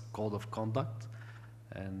Torvalds code of conduct,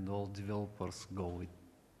 and all developers go with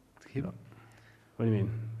him? No. What do you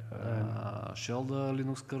mean? Shall the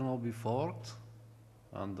Linux kernel be forked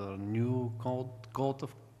under new code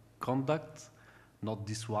of conduct, not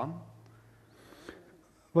this one?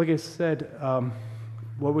 Like I said,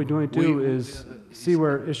 what we're going to do is see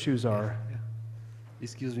where issues are. Yeah.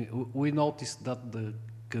 Excuse me, we noticed that the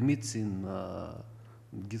commits in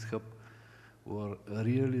GitHub were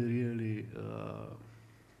really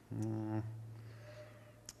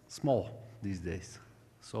small these days.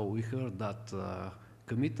 So we heard that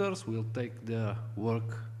committers will take their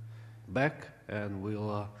work back and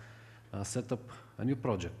will set up a new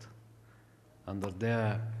project under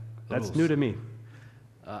their That's rules. new to me.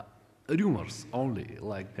 Rumors only,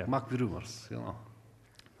 like Yeah. Mac rumors, you know.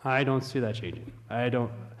 I don't see that changing. I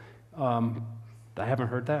don't, I haven't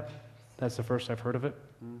heard that. That's the first I've heard of it.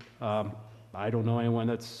 I don't know anyone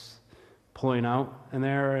that's pulling out in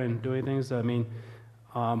there and doing things. I mean,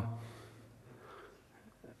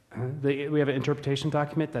 we have an interpretation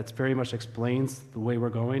document that's very much explains the way we're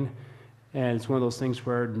going. And it's one of those things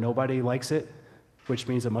where nobody likes it, which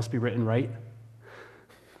means it must be written right.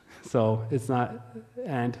 So it's not,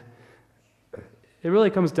 and it really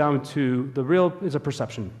comes down to the real is a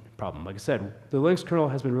perception problem. Like I said, the Linux kernel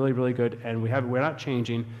has been really, really good, and we're not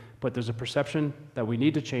changing, but there's a perception that we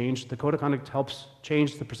need to change. The code of conduct helps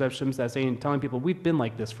change the perceptions that's telling people we've been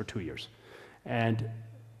like this for 2 years. And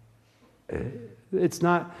it's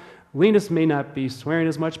not, Linus may not be swearing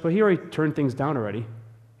as much, but he already turned things down already.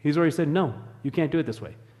 He's already said, no, you can't do it this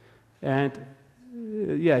way. And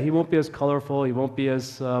yeah, he won't be as colorful, he won't be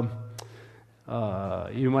as,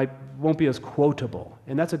 won't be as quotable,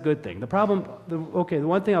 and that's a good thing. The problem, the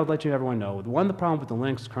one thing I would let everyone know, the problem with the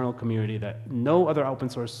Linux kernel community that no other open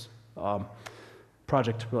source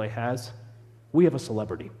project really has, we have a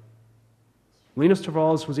celebrity. Linus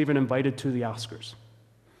Torvalds was even invited to the Oscars.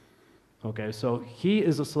 Okay, so he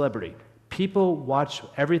is a celebrity. People watch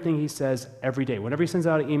everything he says every day. Whenever he sends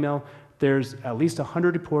out an email, there's at least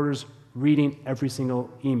 100 reporters reading every single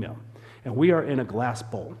email. And we are in a glass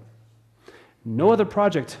bowl. No other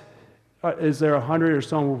project is there 100 or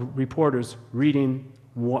so reporters reading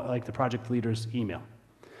like the project leader's email.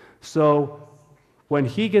 So when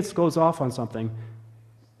he goes off on something,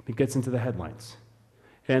 it gets into the headlines.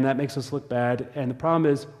 And that makes us look bad. And the problem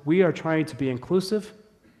is we are trying to be inclusive.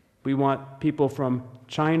 We want people from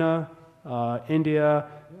China, India,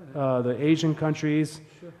 the Asian countries,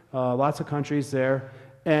 lots of countries there.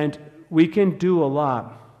 And we can do a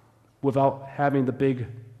lot without having the big,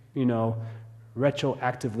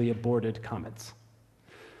 retroactively aborted comments.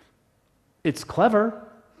 It's clever.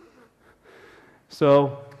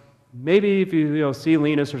 So maybe if you see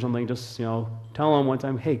Linus or something, just tell him one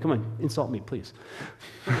time, hey, come on, insult me, please.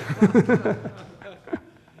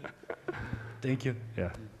 Thank you.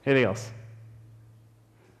 Yeah. Anything else?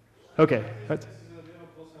 Okay.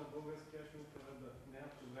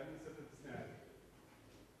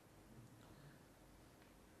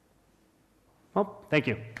 Well, thank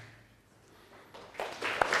you.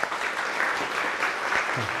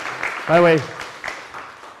 By the way,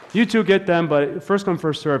 you two get them, but first come,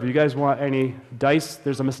 first serve. If you guys want any dice,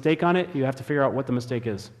 there's a mistake on it. You have to figure out what the mistake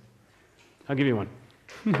is. I'll give you one.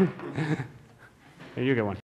 Here, you get one.